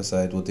watched one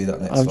episode. We'll do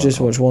that next. I've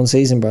just watched one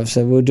season, bruv.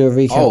 So we'll do a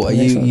recap. Oh, are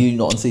you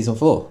not on season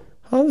 4?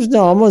 I'm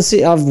on.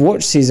 I've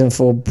watched season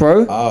 4,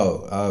 bro.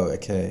 Oh,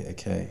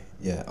 okay.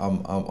 Yeah,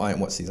 I ain't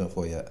watched season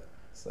 4 yet,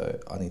 so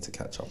I need to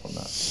catch up on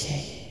that.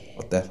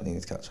 I definitely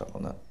need to catch up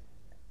on that.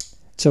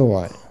 It's all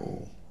right.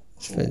 Cool.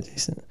 It's very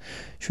decent.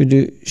 Should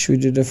we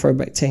do the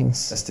throwback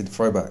things? Let's do the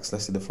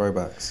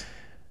throwbacks.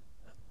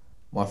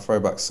 My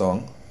throwback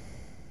song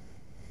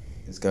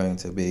is going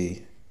to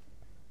be,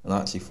 and I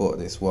actually thought of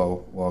this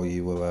while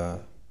you were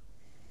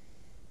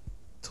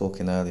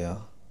talking earlier,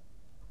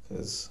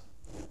 because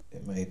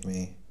it made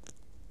me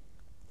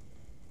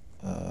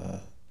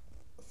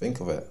think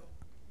of it,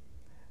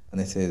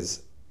 and it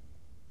is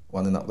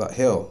 "Running Up That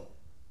Hill"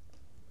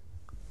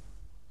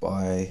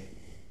 by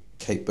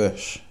Kate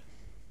Bush.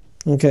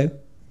 Okay.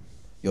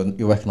 You'll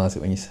recognise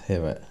it when you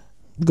hear it.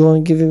 Go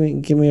on, give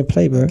me a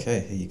play, bro. Okay,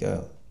 here you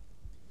go.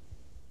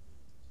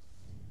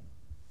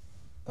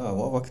 Oh,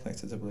 what have I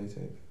connected to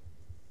Bluetooth?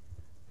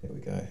 Here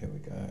we go.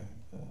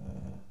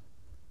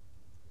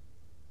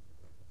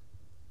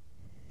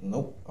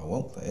 Nope, I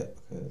won't play it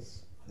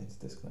because I need to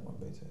disconnect my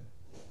Bluetooth.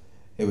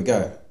 Here we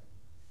go.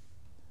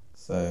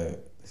 So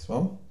this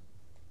one.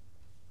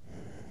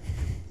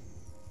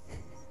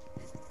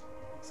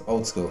 It's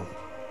old school.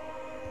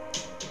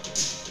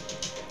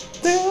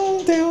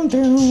 Down, down,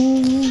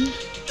 down.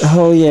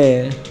 Oh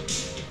yeah.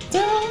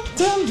 Down,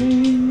 down,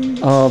 down.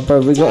 Oh, bro,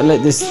 we gotta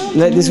let this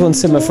one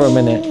simmer for a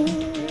minute.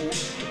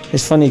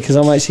 It's funny because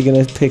I'm actually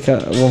gonna pick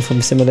up one from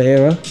a similar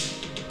era.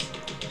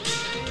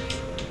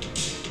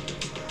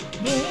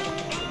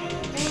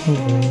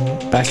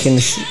 Back in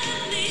the.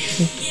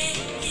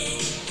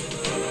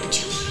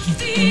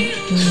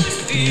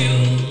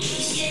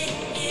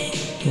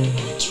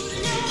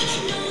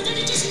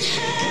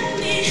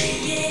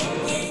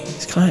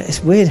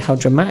 It's weird how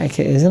dramatic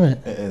it is, isn't it?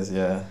 It is,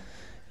 yeah.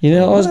 You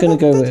know what I was gonna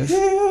go with?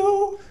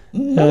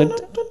 I'm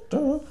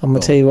gonna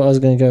tell you what I was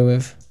gonna go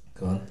with.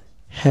 Go on.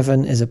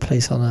 Heaven is a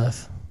Place on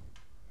Earth.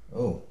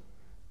 Oh.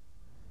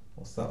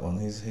 What's that one?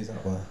 Who's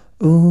that one?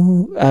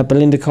 Ooh,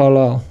 Belinda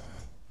Carlisle.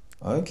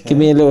 Okay. Give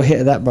me a little hit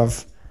of that,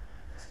 bruv.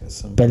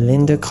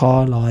 Belinda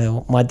Carlisle.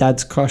 Carlisle. My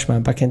dad's crush,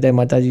 man. Back in the day,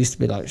 my dad used to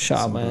be like, shut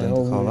up, man.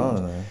 Belinda Carlisle,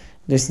 I know.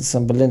 Listen to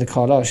some Belinda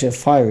Carlisle. She's a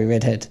fiery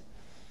redhead.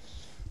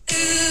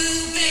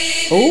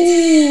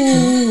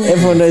 Ooh.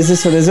 Everyone knows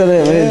this one, isn't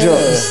it? When it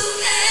drops.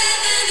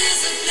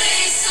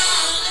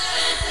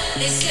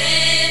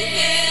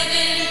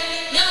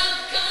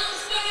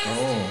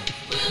 Oh.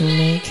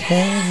 Make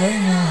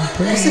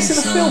heaven a Is this in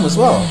a place film on as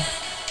well?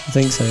 I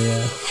think so,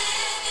 yeah.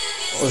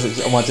 Or is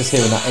it, am I just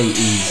hearing that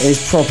 80s?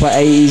 It's proper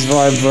 80s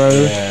vibe, bro.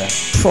 Yeah.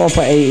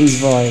 Proper 80s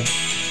vibe.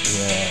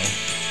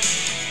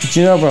 Yeah. Do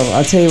you know, bro?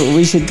 I tell you what,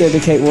 we should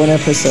dedicate one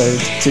episode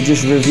to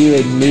just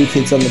reviewing New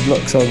Kids on the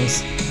Block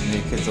songs.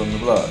 New Kids on the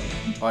Block.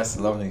 I used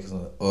to love New Kids on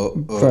the Block. Oh,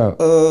 Bro.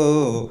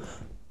 oh,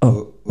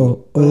 Oh,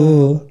 oh,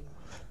 oh.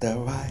 the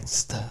right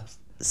stuff.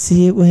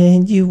 See it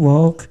when you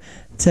walk.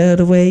 Tell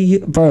the way you...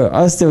 Bro,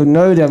 I still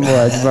know them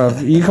words, bro.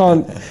 You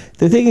can't...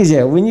 The thing is,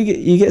 yeah, when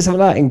you get something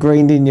like that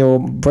ingrained in your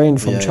brain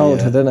from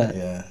childhood, isn't it?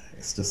 Yeah,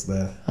 it's just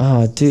there.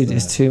 Oh, dude,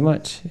 it's too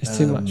much. It's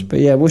too much. But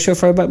yeah, what's your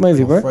throwback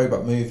movie, My bro?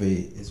 throwback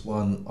movie is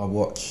one I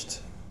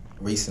watched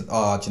recent. Do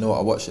you know what?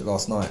 I watched it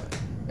last night,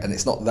 and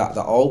it's not that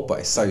old, but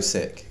it's so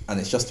sick, and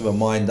it's just a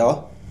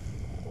reminder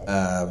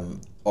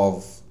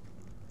of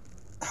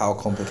how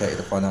complicated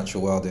the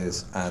financial world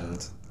is,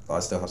 and I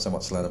still have so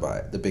much to learn about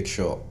it. The Big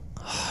Short.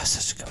 Oh, it's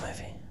such a good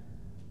movie.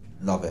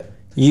 Love it.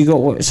 You got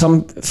what?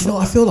 Some... You know,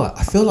 I feel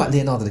like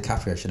Leonardo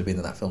DiCaprio should have been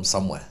in that film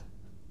somewhere.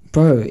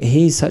 Bro,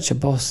 he's such a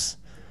boss.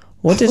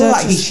 What did feel I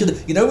like he just... should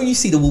have. You know when you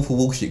see the Wolf of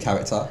Wall Street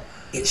character,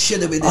 it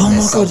should have been in Oh there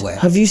my somewhere.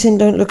 god, have you seen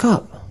Don't Look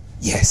Up?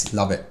 Yes,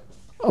 love it.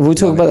 We'll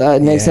talk about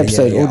that next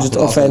episode, or just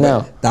off air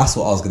now. That's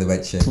what I was going to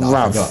mention. I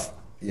Bruv. forgot.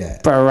 Yeah.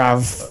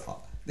 Bruv.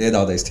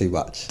 Leonardo's too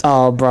much.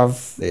 Oh,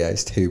 bruv. Yeah,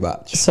 it's too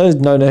much. So is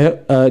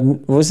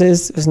what's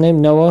his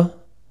name? Noah?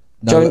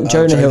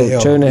 Jonah Hill.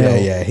 Jonah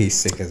Hill. Yeah, he's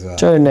sick as well.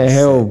 Jonah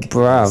Hill, Sick.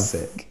 bruv. He's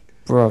sick.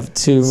 Bruv,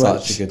 too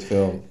much. Such a good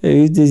film.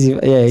 He's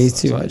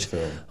Such too a much. good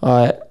film.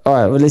 Alright,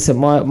 well listen,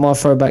 my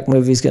throwback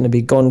movie is going to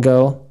be Gone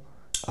Girl.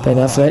 Ben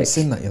I Affleck. haven't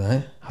seen that, you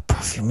know. Oh,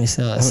 bruv, you're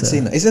missing out. I haven't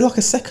seen that. Is there like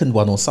a second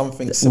one or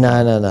something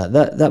similar? No.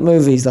 That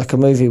movie's like a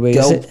movie where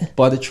Girl is it?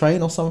 by the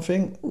Train or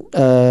something?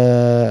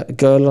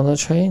 Girl on a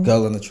Train?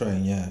 Girl on the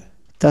Train, yeah.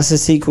 That's a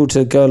sequel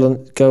to Girl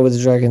with the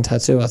Dragon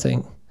Tattoo, I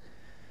think.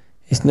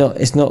 It's not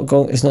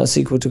a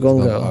sequel to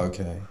Gone Girl. Oh,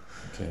 okay.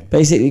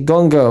 Basically,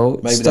 Gone Girl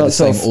Maybe they're the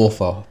starts same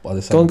off. author by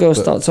the same Gone Girl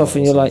book starts off,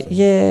 and or you're like, something.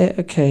 yeah,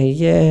 okay,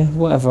 yeah,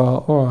 whatever,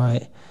 all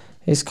right.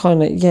 It's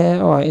kind of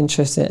all right,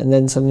 interesting, and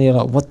then suddenly you're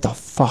like, what the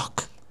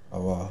fuck?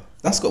 Oh wow,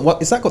 that's got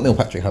what? Is that got Neil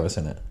Patrick Harris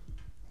in it?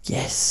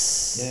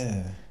 Yes.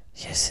 Yeah.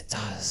 Yes, it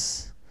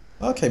does.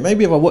 Okay,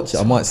 maybe if I watch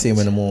it, I might see him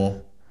in a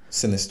more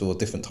sinister or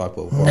different type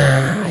of vibe.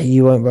 Nah,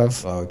 you won't,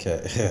 bruv. Oh,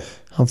 okay. Yeah.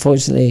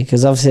 Unfortunately,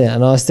 because I've seen it,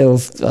 and I was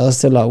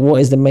still like,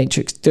 what is the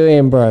Matrix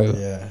doing, bro?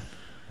 Yeah.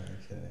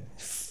 Okay.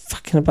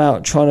 Fucking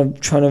about trying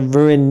to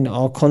ruin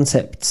our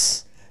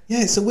concepts.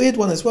 Yeah, it's a weird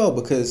one as well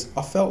because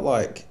I felt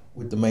like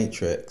with the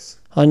Matrix,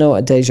 I know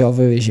what deja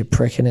vu is, you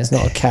prick, and it's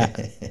not a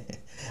cat.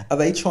 are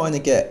they trying to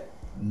get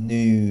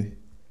new?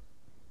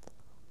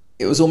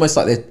 It was almost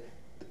like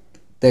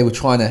they were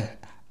trying to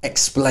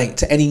explain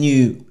to any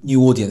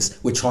new audience.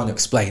 We're trying to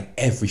explain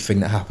everything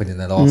that happened in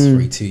the last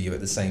three to you at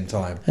the same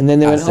time. And then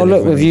they went, As oh look,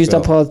 delivering we've used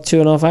film. up our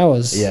 2.5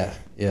 hours.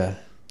 Yeah.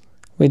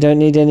 We don't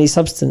need any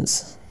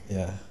substance.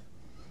 Yeah.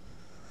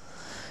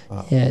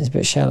 Yeah, it's a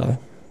bit shallow.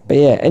 But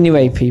yeah,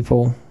 anyway,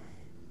 people,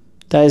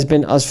 that has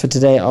been us for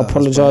today. I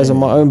apologise on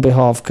my own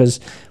behalf because,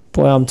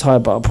 boy, I'm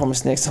tired, but I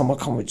promise next time I'll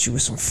come with you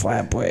with some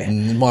fire, boy.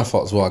 My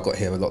fault as well. I got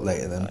here a lot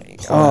later than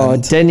Oh,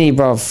 planned. Denny,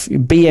 bruv.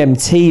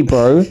 BMT,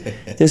 bro.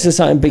 This is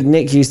something Big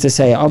Nick used to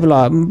say. I'll be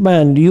like,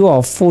 man, you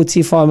are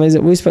 45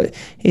 minutes.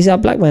 He's our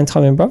black man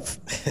timing, bruv.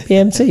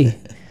 BMT.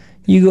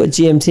 You got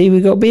GMT,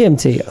 we got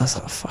BMT. I was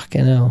like,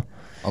 fucking hell.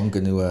 I'm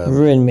going to...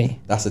 Ruin me.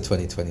 That's a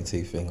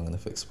 2022 thing. I'm going to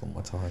fix up on my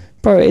time.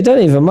 Bro, it don't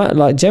even matter.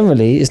 Like,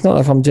 generally, it's not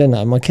like I'm doing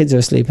that. My kids are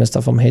asleep and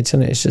stuff. I'm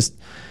hitting it. It's just,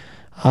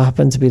 I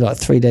happen to be like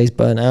 3 days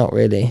burnt out,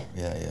 really.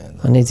 Yeah, no,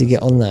 I need to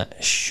get on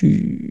that.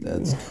 Shoot.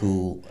 That's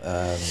cool.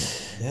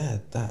 Yeah,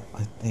 that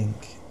I think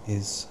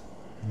is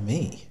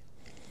me.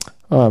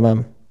 All right,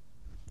 man.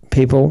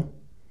 People,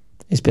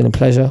 it's been a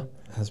pleasure.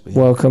 Has been.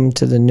 Welcome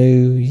to the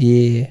new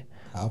year.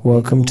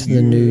 Welcome to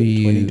the new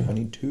you.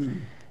 2022.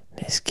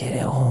 Let's get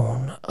it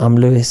on. I'm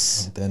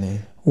Lewis. I'm Denny.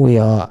 We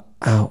are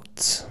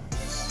out.